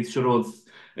Pontypridd, siwr oedd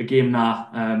y gêm na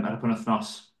ar y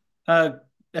penwythnos. Wel,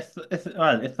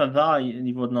 eitha dda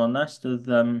i fod yn onest,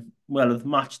 oedd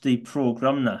match day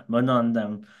program na. Mae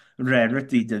hwnna'n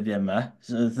rarity dyddiau yma.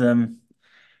 So so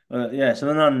mae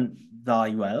hwnna'n dda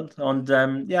i weld. Ond,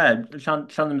 Llan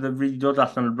ddim rili dod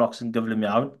allan o'r blocs yn gyflym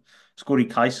iawn. Sgwr i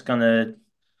cais gan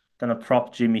y prop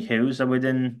Jamie Hughes, a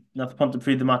wedyn nath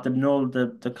Pontypridd ymateb nôl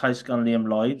dy cais gan Liam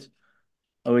Lloyd,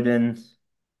 a wedyn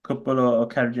cwpl o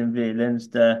Cerdian Felins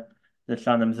dy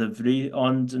Llan Ymddyfri,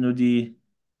 ond nhw di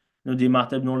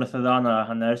ymateb nôl eitha dda na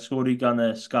hanner, sgwri gan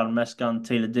y Sgarmes gan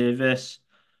Taylor Davis,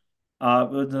 a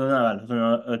y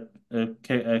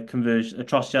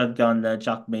trosiad gan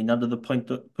Jack Maynard, oedd y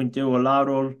pwyntiau ola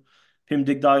ar ôl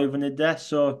 52 o funudau,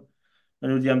 so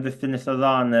maen nhw wedi amddiffyn eitha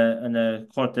dda yn y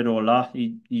chwarter ola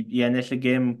i ennill y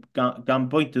gêm gan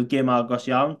bwynt. Oedd gêm agos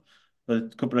iawn.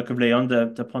 Oedd cwbl o cyfleon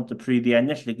dy Pontypridd i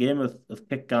ennill y gêm. Oedd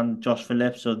pic gan Josh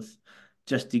Phillips. Oedd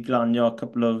just i glanio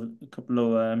cwbl o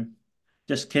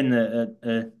just cyn y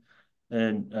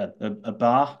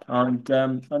ba. Ond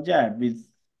bydd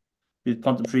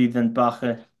Pontypridd yn bach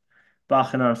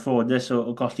yn anffodus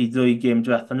o golli 2 gêm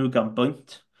diwetha nhw gan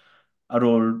bwynt ar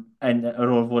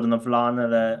ôl fod yn y flaen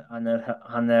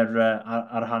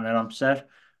ar hanner amser.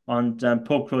 Ond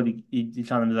pob clod i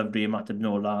Llan Ymddyfri ymateb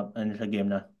nôl a ennill y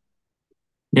gêm na.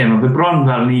 Ie, mae fe bron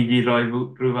fel ni wedi rhoi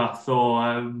rhyw fath o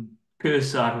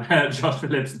curs ar Josh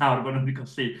Phillips nawr bod nhw wedi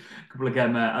colli cwbl o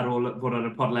gemau ar ôl fod ar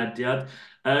y podlediad.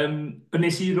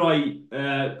 Nes i roi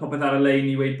popeth ar y lein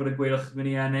i weid bod y gwelwch yn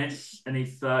mynd i ennill yn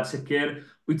eitha sicr.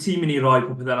 Wyt ti'n mynd i roi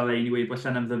popeth ar y lein i weid bod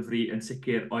Llan Ymddyfri yn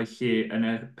sicr o'i lle yn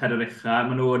y 4 ucha?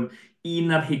 Maen nhw'n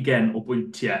 11 o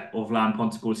bwyntiau o flaen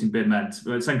Pontypool sy'n bumed.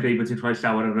 Sa'n credu bod ti'n rhoi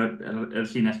llawer ar y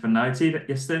llinell fyna. Wyt ti,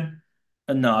 Iestyn?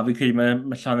 Na, fi credu mae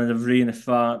Llan Ymddyfri yn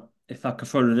eitha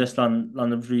cyffwrddus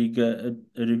lan y frig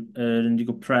yr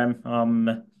Indigo Prem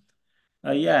mae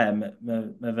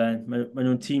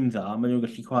nhw'n tîm dda, mae nhw'n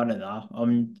gallu chwarae dda,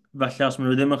 ond falle os maen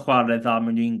nhw ddim yn chwarae dda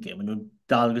mewn un gêm, maen nhw'n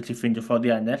dal gallu ffeindio ffordd i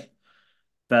ennill,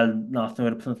 fel nath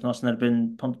nhw'r penwythnos yn erbyn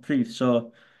Pontypridd. So,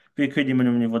 fi credu maen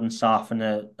nhw'n mynd i fod yn saff yn y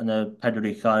 4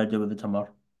 ucha ar diwedd y tymor.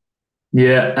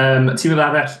 Ie, tîm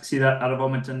arall sydd ar y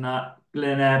foment yna,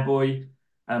 Glynebwy,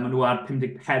 maen nhw ar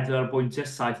 54 bwyntiau,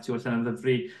 7 tu ôl Llan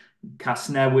Ymddyfri.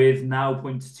 Newydd, 9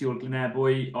 pwynt tu ôl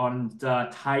Glynebwy, ond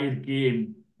 2 gêm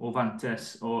o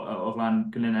fantes o flan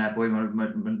Glynebwy.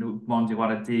 Maen nhw mond i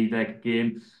chwarae 12 gêm.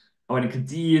 A wedyn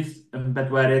Caerdydd yn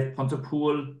bedwerydd,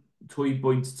 Pontypool, 2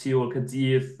 bwynt tu ôl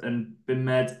Caerdydd yn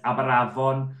bumed,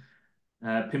 Aberafon,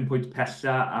 5 pwynt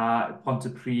pella, a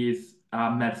Pontypridd a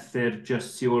Merthyr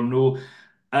just tu ôl nhw.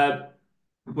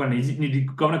 Wel, ni wedi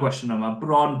gofyn y gwestiwn yma,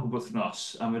 bron pob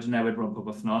wythnos, a mae wedi newid bron pob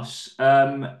wythnos.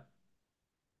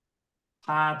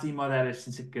 Pa dîmoedd eraill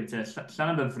sy'n sicr te? Llan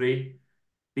Ymddyfri,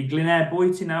 fi Glynebwy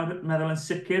ti'n meddwl yn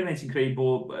sicr, neu ti'n creu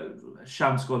bod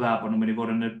siawns go dda bod nhw'n mynd i fod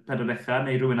yn y 4 ucha,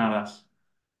 neu rhywun arall?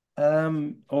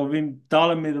 Fi'n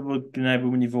dal yn meddwl bod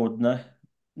Glynebwy mynd i fod yna.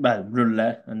 Wel, rwle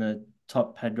yn y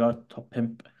top 4, top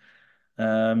 5.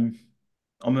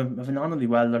 Ond mae fe'n anodd i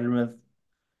weld ar rhywbeth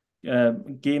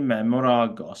gemau mor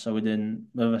agos, a wedyn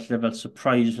mae felly fel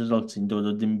surprise result sy'n dod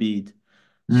o dim byd.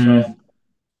 So,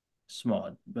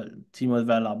 smod, tîmoedd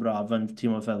fel Aberafon,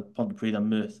 tîmoedd fel Pontypridd a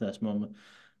Merthyr,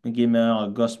 mae'n gemau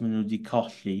agos maen nhw wedi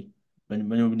colli. Maen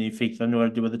nhw'n mynd i ffeithio nhw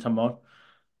ar diwedd y tymor.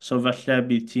 So felly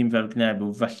bydd tîm fel Glynebwy,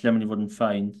 felly mynd i fod yn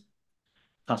ffain.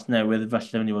 cas newydd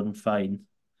falle mynd i fod yn ffain.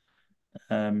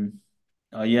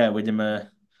 O ie, wedyn mae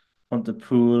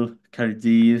Pontypool,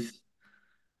 Caerdydd.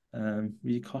 Fi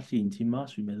wedi colli un tîm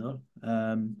mas, fi'n meddwl.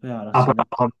 Be arall sy'n...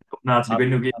 Abraham, na, ti wedi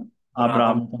gweud nhw gyd.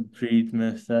 Abraham, Pryd,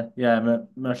 Merthyr. Ie,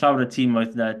 mae llawer o tîm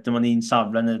oedd dim ond un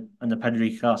safle yn y pedr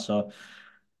ucha, so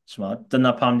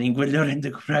dyna pam ni'n gwylio'r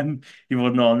Indigo Prem i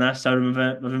fod yn onest, a mae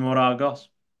fe mor agos.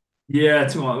 Ie,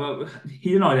 ti'n gwybod,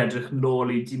 hyd yn oed edrych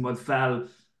nôl i dîmoedd fel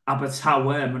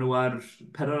Abertawe, maen nhw ar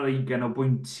 40 o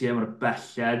bwyntiau, mae'r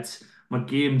belled. Mae'r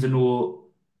gêm dyn nhw,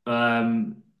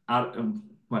 ar,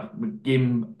 mae gêm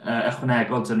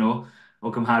ychwanegol dyn nhw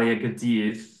o gymharu â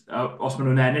Gydydd. Os maen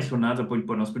nhw'n ennill hwnna, dy bwynt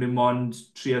bod nhw, os maen nhw'n mond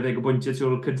 30 o bwyntiau tu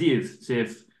ôl Cydydd,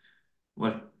 sef,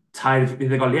 wel, tair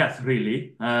fuddugoliaeth, really,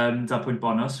 da pwynt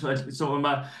bonus. So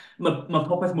mae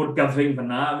popeth mor gyfyng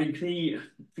fyna.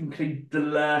 Fi'n creu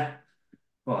dyle...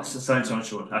 O, sa'n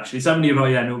siŵr, actually. Sa'n mynd i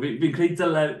roi enw. Fi'n creu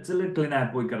dyle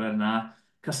Glynebwy gyda yna.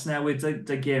 Casnewid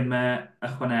dy gemau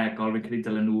ychwanegol, fi'n creu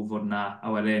dyle nhw fod yna.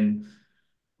 A wedyn,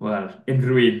 wel,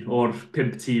 unrhyw un o'r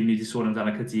 5 tîm ni wedi sôn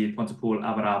amdano Caerdydd, Pontypool,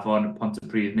 Aberafon,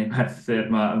 Pontypridd neu Merthyr.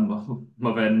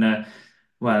 Mae fe'n,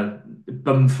 wel,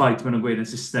 bum fight maen nhw'n gweud yn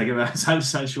Saesneg. Sa'n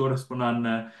siŵr os bod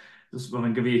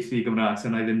hwnna'n gyfieithu i Gymraeg, so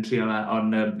na i ddim trio la.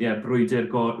 Ond, ie, brwydr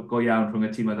go iawn rhwng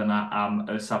y tîmoedd yna am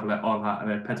y safle ola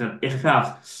y pedwar uchaf.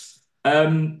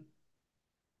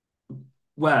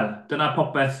 Wel, dyna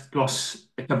popeth dros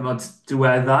y cyfnod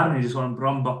diweddar. Ni wedi sôn am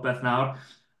bron popeth nawr.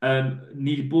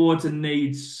 Ni wedi bod yn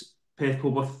neud peth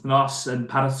pob wythnos yn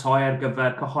paratoi ar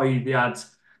gyfer cyhoeddiad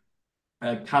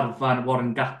carfan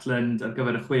Warren Gatland ar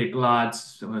gyfer y chwe gwlad,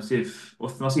 sef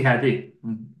wythnos i heddi.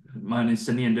 Mae hynny'n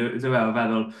syni yn o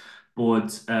feddwl bod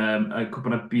y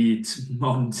cwpan y byd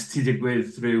mond ti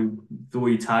digwydd rhyw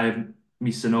 2-3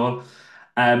 mis yn ôl.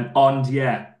 Ond ie,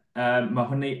 mae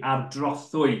hynny ar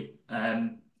drothwy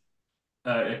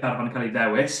y carfan yn cael ei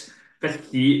ddewis.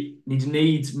 Felly, ni wedi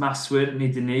wneud maswyr, ni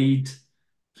wedi wneud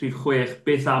rhif 6,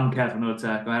 beth am cefnod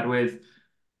te, oherwydd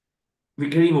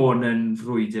fi'n credu mod yn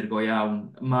frwydr go iawn.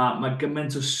 Mae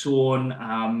gymaint o sôn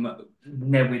am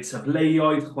newid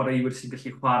safleoedd, chwaraewyr sy'n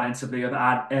gallu chwarae'n safleoedd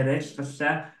eraill,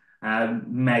 falle.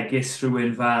 Megis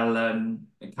rhywun fel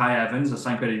Kai Evans, os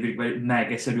sa'n credu fi'n gweud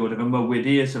megis erioed efo mywyd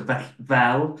i, so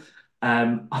fel.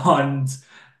 Ond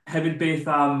hefyd beth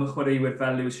am chwaraewyr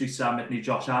fel Lewis Rhys-Samet neu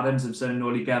Josh Adams yn sôn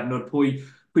nôl i gefnwr, pwy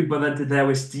byddai dy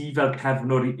ddewis di fel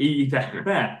cefnwr i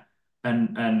ddechrau yn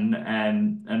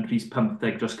rhys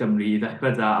pymtheg dros Gymru i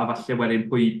ddechrau da, a falle wedyn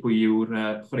pwy yw'r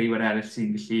chwaraewyr eraill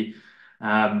sy'n gallu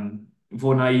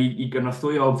fod yna i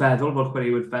gynorthwy o feddwl bod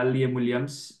chwaraewyr fel Liam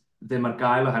Williams ddim ar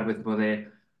gael oherwydd bod e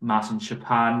mas yn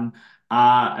Japan,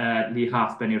 a Lee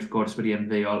Halfpenny wrth gwrs wedi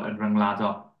ymddeol yn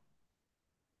rhyngwladol.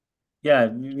 Ie,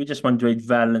 fi jyst mae'n dweud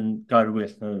fel yn gair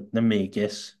well na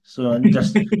megis. So,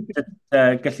 just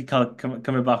gallu cael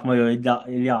cymryd bach mwy o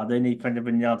eiliadau neu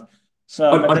penderfyniad. So,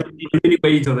 Ond i'n mynd i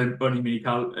weid o'n i'n mynd i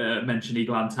cael mention i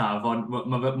Glan Taf, ond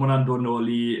mae hwnna'n dod nôl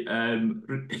i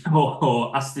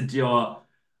astudio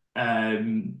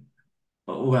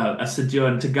astudio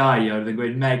yn Tygau, oedd yn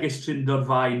gweud megis Tryndor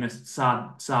Fain y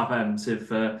Safem,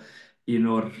 sef un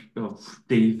o'r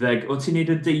 12. O, ti'n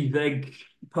neud y 12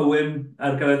 poem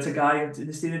ar gyfer Tygau?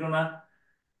 Nes ti'n neud hwnna?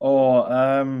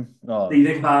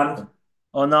 12 fardd?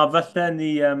 O na, falle o'n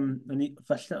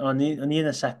i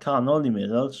yn y set canol ni'n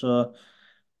meddwl,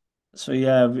 so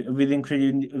ie, fi ddim credu,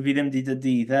 fi ddim di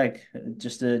dy 12,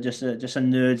 just a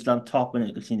nerd dan top yn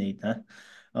y gallu neud na.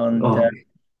 Ond,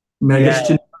 Megis ie,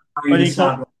 Tryndor Fain y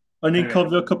Safem. o'n i'n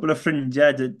cofio cwpl o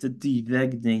ffrindiau dy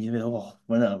 12 neu,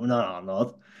 hwnna'n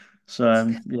anodd. So,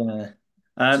 ie.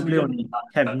 Ble o'n i?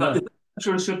 Cefno.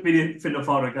 Siwr fi wedi ffind o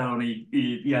ffordd gael ni i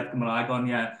iaith Gymraeg, ond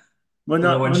ie.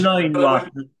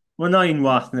 Mae'n un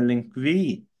wath na link fi.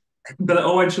 Bydde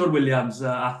Owen Siwr Williams,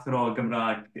 athro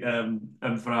Gymraeg,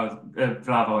 yn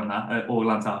frafo yna, o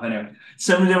Glan Taf.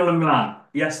 Symud ymlaen ymlaen.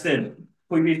 Iestyn,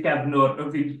 pwy bydd gefnwr,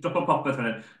 fi drop o popeth fan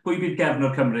hyn, pwy bydd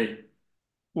gefnwr Cymru?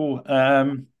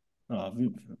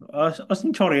 Os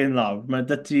ni'n torri yn lawr, mae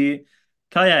dy ti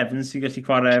Kai Evans sy'n gallu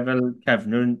chwarae fel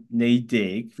cefnwr neu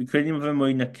 10. Fi'n credu mae fe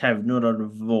mwy na cefnwr ar y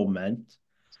foment.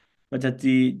 Mae dy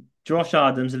ti Josh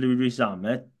Adams a Lewis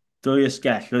Rhys-Samet, dwy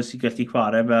ysgellwr sy'n gallu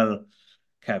chwarae fel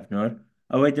cefnwr.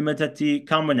 A wedyn mae dy ti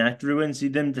Camwynet, rhywun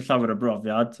sydd ddim dy llawer o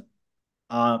brofiad,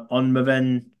 ond mae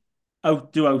fe'n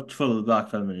out-to-out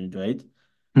fullback fel maen nhw'n dweud.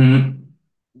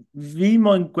 Fi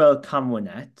moyn gweld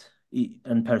Camwynet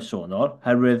yn personol,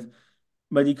 herwydd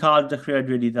mae wedi cael dechreuad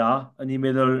really dda. O'n i'n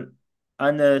meddwl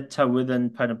yn y tywydd yn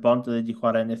Pen y Bont, oedd wedi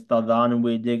chwarae'n eitha dda yn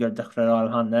wedig ar dechrau'r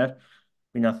ail hanner.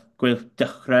 Mi nath gweith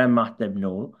dechrau mateb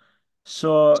nôl.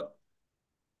 So,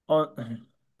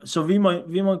 So fi moyn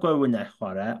gweld Wynech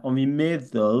chwarae, ond fi'n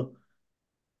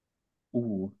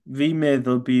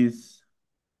meddwl bydd,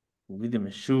 fi ddim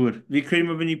yn siŵr. Fi credu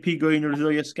mae fynd i pigo un o'r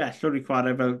ddwy ysgellwr i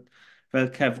chwarae fel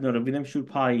cefnwr, a fi ddim yn siŵr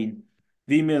pa un.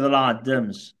 Fi'n meddwl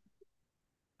Adams,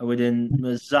 a wedyn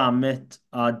mae Zamet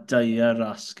a Dyer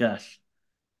Asgell.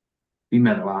 Fi'n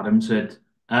meddwl Adams fyd.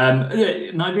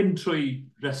 Na i fynd trwy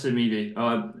reswm i fi.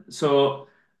 So,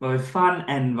 mae fe fan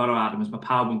enfawr o Adams, mae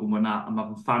pawb yn gwybod na, a mae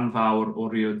fe'n fan fawr o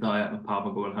Rio Dau, mae pawb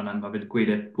yn gwybod hynny, mae fe'n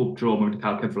gweud e pob tro mae wedi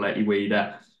cael cyfle i weid e.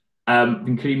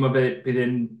 Fi'n credu mae fe bydd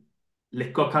yn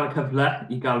licio cael y cyfle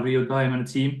i gael Rio Dau mewn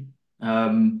y tîm.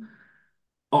 Um,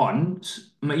 ond,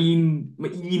 mae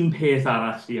un peth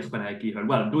arall i ychwanegu hwn.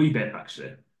 Wel, dwy beth,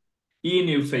 actually. Un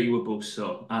yw ffeiw y bwso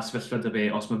a sefyllfa dy fe,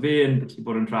 os mae fe yn gallu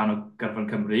bod yn rhan o Garfan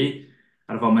Cymru,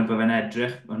 ar y foment bod fe'n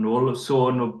edrych yn ôl o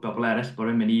sôn o bobl eraill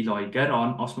bod e'n mynd i Loegr,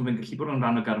 ond os mae fe'n gallu bod yn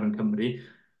rhan o Garfan Cymru,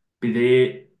 ydy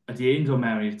e'n dod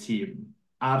mewn i'r tîm,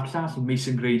 a'r llall yn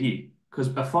Mason Grady.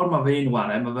 Cos y ffordd mae fe'n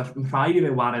ware, mae'n rhaid i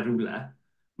fe ware rhywle,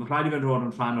 mae'n rhaid i fe'n rhan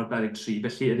o'r rhan o'r 23,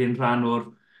 felly ydy'n rhan o'r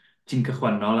tîm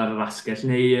cychwynnol ar yr asgell,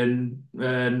 neu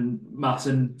yn mas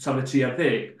yn safle 3 ar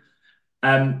 10.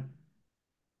 Um,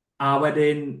 A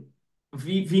wedyn,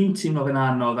 fi'n teimlo fe'n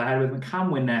anodd, oherwydd mae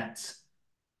Cam Wynnet,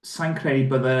 sa'n creu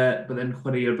bydde'n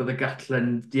chwaraewr, bydde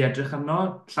Gatland di edrych arno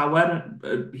llawer,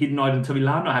 hyd yn oed yn tyfu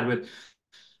lan, oherwydd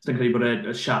sa'n creu bod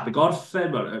y siap y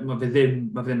gorffen, mae fe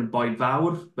ddim yn boed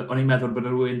fawr, ond i'n meddwl bod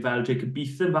y rhywun fel Jacob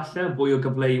Beetham falle, fwy o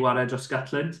gyfle i wared dros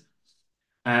Gatland.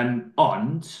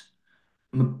 Ond,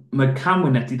 mae Cam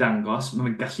Wynnet i dangos,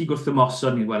 mae'n gallu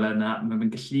gwrthymosod ni wel yna, mae'n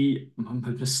gallu,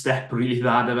 mae'n step rili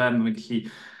dda dy fe, mae'n gallu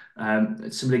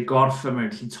symud gorff, mae'n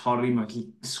gallu torri, mae'n gallu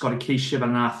sgori ceisio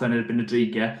fel nath yn erbyn y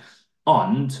dreigiau.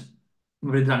 Ond,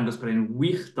 mae wedi dangos bod e'n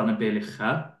wych dan y bel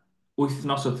uchel,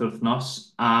 wythnos wrth wythnos,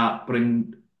 a bod e'n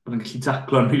gallu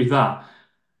taclo'n rili dda.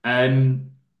 Um,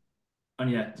 Ond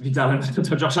ie, fi dal yn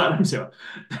meddwl Josh Adams yw.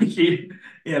 Felly,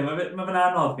 ie, mae fe'n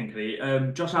anodd fi'n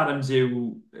credu. Josh Adams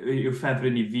yw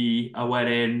ffefryn i fi, a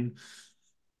wedyn,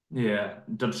 ie,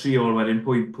 dod tri ôl wedyn,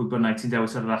 pwy bynnag ti'n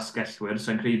dewis ar yr asgellwyr,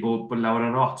 sa'n credu bod lawer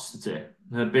ar ots, ti.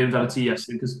 Be amdano ti,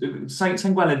 Iestyn?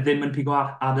 Sa'n gweld e ddim yn pigo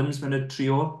Adams mewn y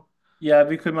tri ôl? Ie,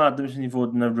 fi credu mae Adams yn ei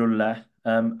fod yn y rwle.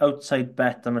 Outside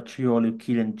bet am y triol yw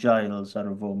Keelan Giles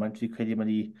ar y foment. Fi credu mae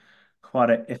wedi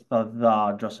chwarae eitha dda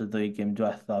dros y ddwy gym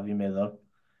diwetha, fi'n meddwl.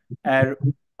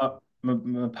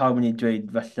 Mae pawb yn ei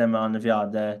dweud felly mae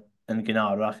anafiadau yn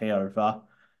gynharach ei yrfa,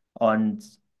 ond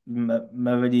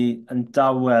mae wedi yn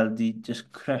dawel di just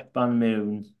crepan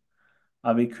mewn,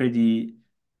 a fi credu,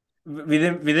 fi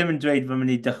ddim yn dweud fod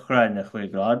mynd i dechrau yn y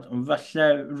chweglad, ond falle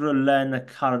rwle yn y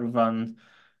carfan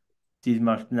dydd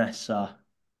Mawrth nesa.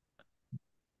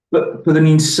 Byddwn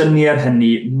ni'n syni ar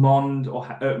hynny, mond o...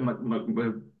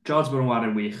 Giles bod yn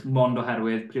wario wych, mond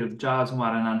oherwydd pryd oedd Giles yn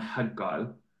wario yn anhygoel,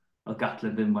 oedd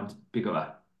Gatland ddim ond bigo fe.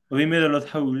 Fi'n meddwl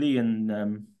oedd Howley yn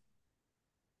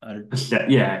ar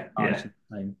Ie, aros ie. y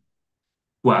time.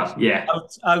 Wel, ie.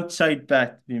 Outside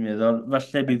bet, fi'n meddwl.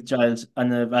 Falle bydd Giles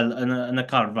yn y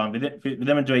carfan. Fi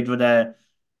ddim yn dweud fod e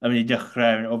yn mynd i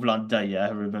dechrau o flan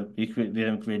Dyer, fi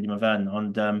ddim yn credu mae fe'n.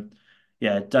 Ond,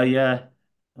 ie, Dyer,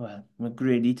 wel, mae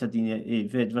Grady tydi ni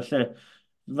hefyd.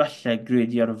 Falle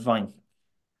Grady ar y faint.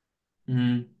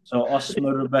 Mm. So, os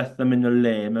mae rhywbeth yn mynd o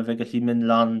le, mae fe gallu mynd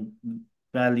lan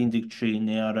fel 13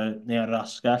 neu ar yr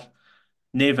asgell.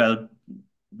 Neu fel,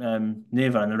 yn y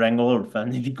rengol, fel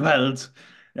ni wedi gweld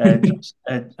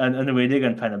yn y wedig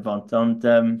yn pen y bont. Ond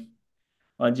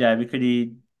ie, fi credu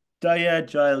Dyer,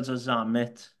 Giles a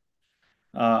Zamet.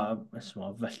 A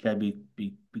falle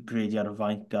bydd Grady ar y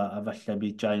fainc a falle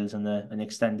bydd Giles yn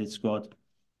extended squad.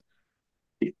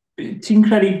 Ti'n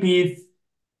credu bydd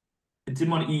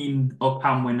dim ond un o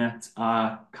Cam Wynnet a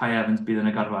Kai Evans bydd yn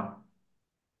y garfan?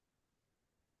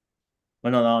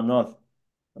 Mae'n anodd.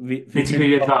 Neu ti'n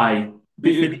credu y ddau?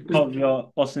 Fi ffili cofio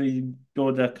os ni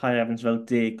dod â Kai Evans fel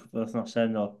 10 wythnosau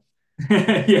yno.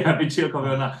 Ie, fi'n trio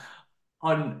cofio hwnna.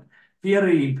 Ond fi ar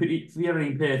un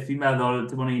peth, fi'n meddwl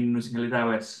dim ond un nhw sy'n cael ei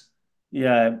ddewis.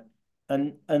 Ie,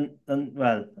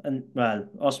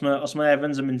 os mae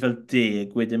Evans yn mynd fel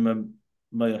 10, wedyn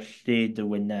mae o lled y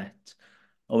wynet.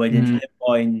 O wedyn Mm. lle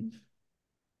moyn,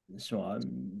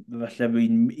 falle bod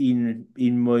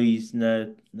un mwydd na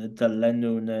dylen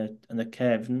nhw yn y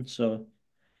cefn. So,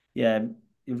 ie,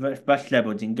 falle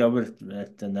bod hi'n gywir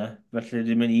dyna. Falle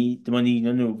dim ond un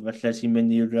o'n nhw, falle sy'n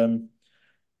mynd i'r,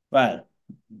 wel,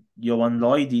 Johan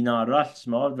Lloyd un arall,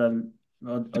 fel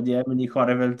oedd ie mynd i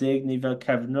chwarae fel deg ni fel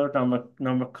cefnwr,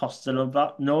 nawr mae Costello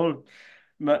nôl.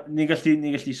 Ni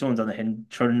gallu sôn dan hyn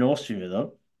trwy'r nos, fi'n meddwl.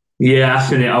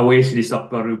 allwn ni, a well ni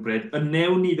stopio rhywbryd. Yn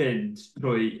newn ni fynd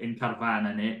drwy ein carfan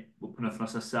ni, pan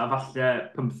wythnos ysa, falle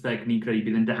pymtheg ni'n credu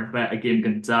bydd yn dechrau y gêm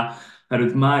gyntaf,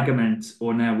 herwydd mae gymaint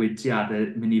o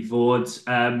newidiadau mynd i fod.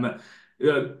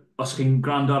 Os chi'n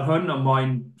gwrando ar hwn, o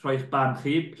moyn rhoi'ch barn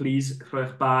chi, please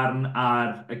rhoi'ch barn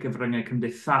ar y gyfryngau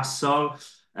cymdeithasol.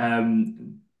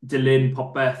 Dilyn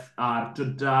popeth ar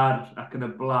drydar ac yn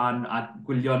y blaen a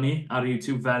gwylio ni ar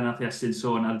YouTube fel nath Iestyn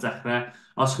sôn ar y dechrau.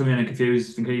 Os chi'n mynd yn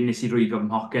confused, fi'n credu nes i rwygo fy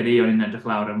mhoced i, o'n i'n edrych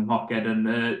lawr am mhoced yn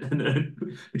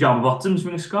pyjama bottoms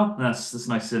fi'n ysgo. That's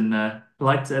nice and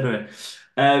polite, edrych.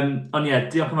 Ond ie,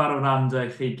 diolch yn fawr o'r rando i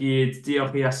chi gyd.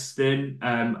 Diolch i Iestyn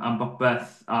am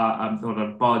bopeth a am ddod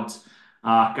o'r bod.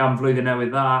 Ac am flwyddyn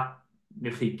newydd dda,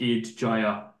 newch chi gyd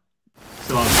joio.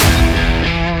 So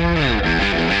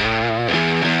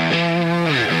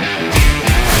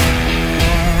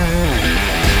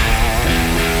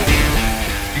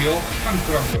Diolch am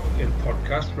gwrando i'r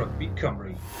podcast Rugby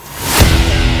Cymru.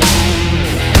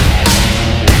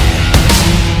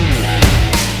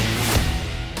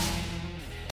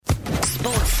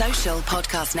 Sports Social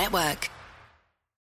Podcast Network.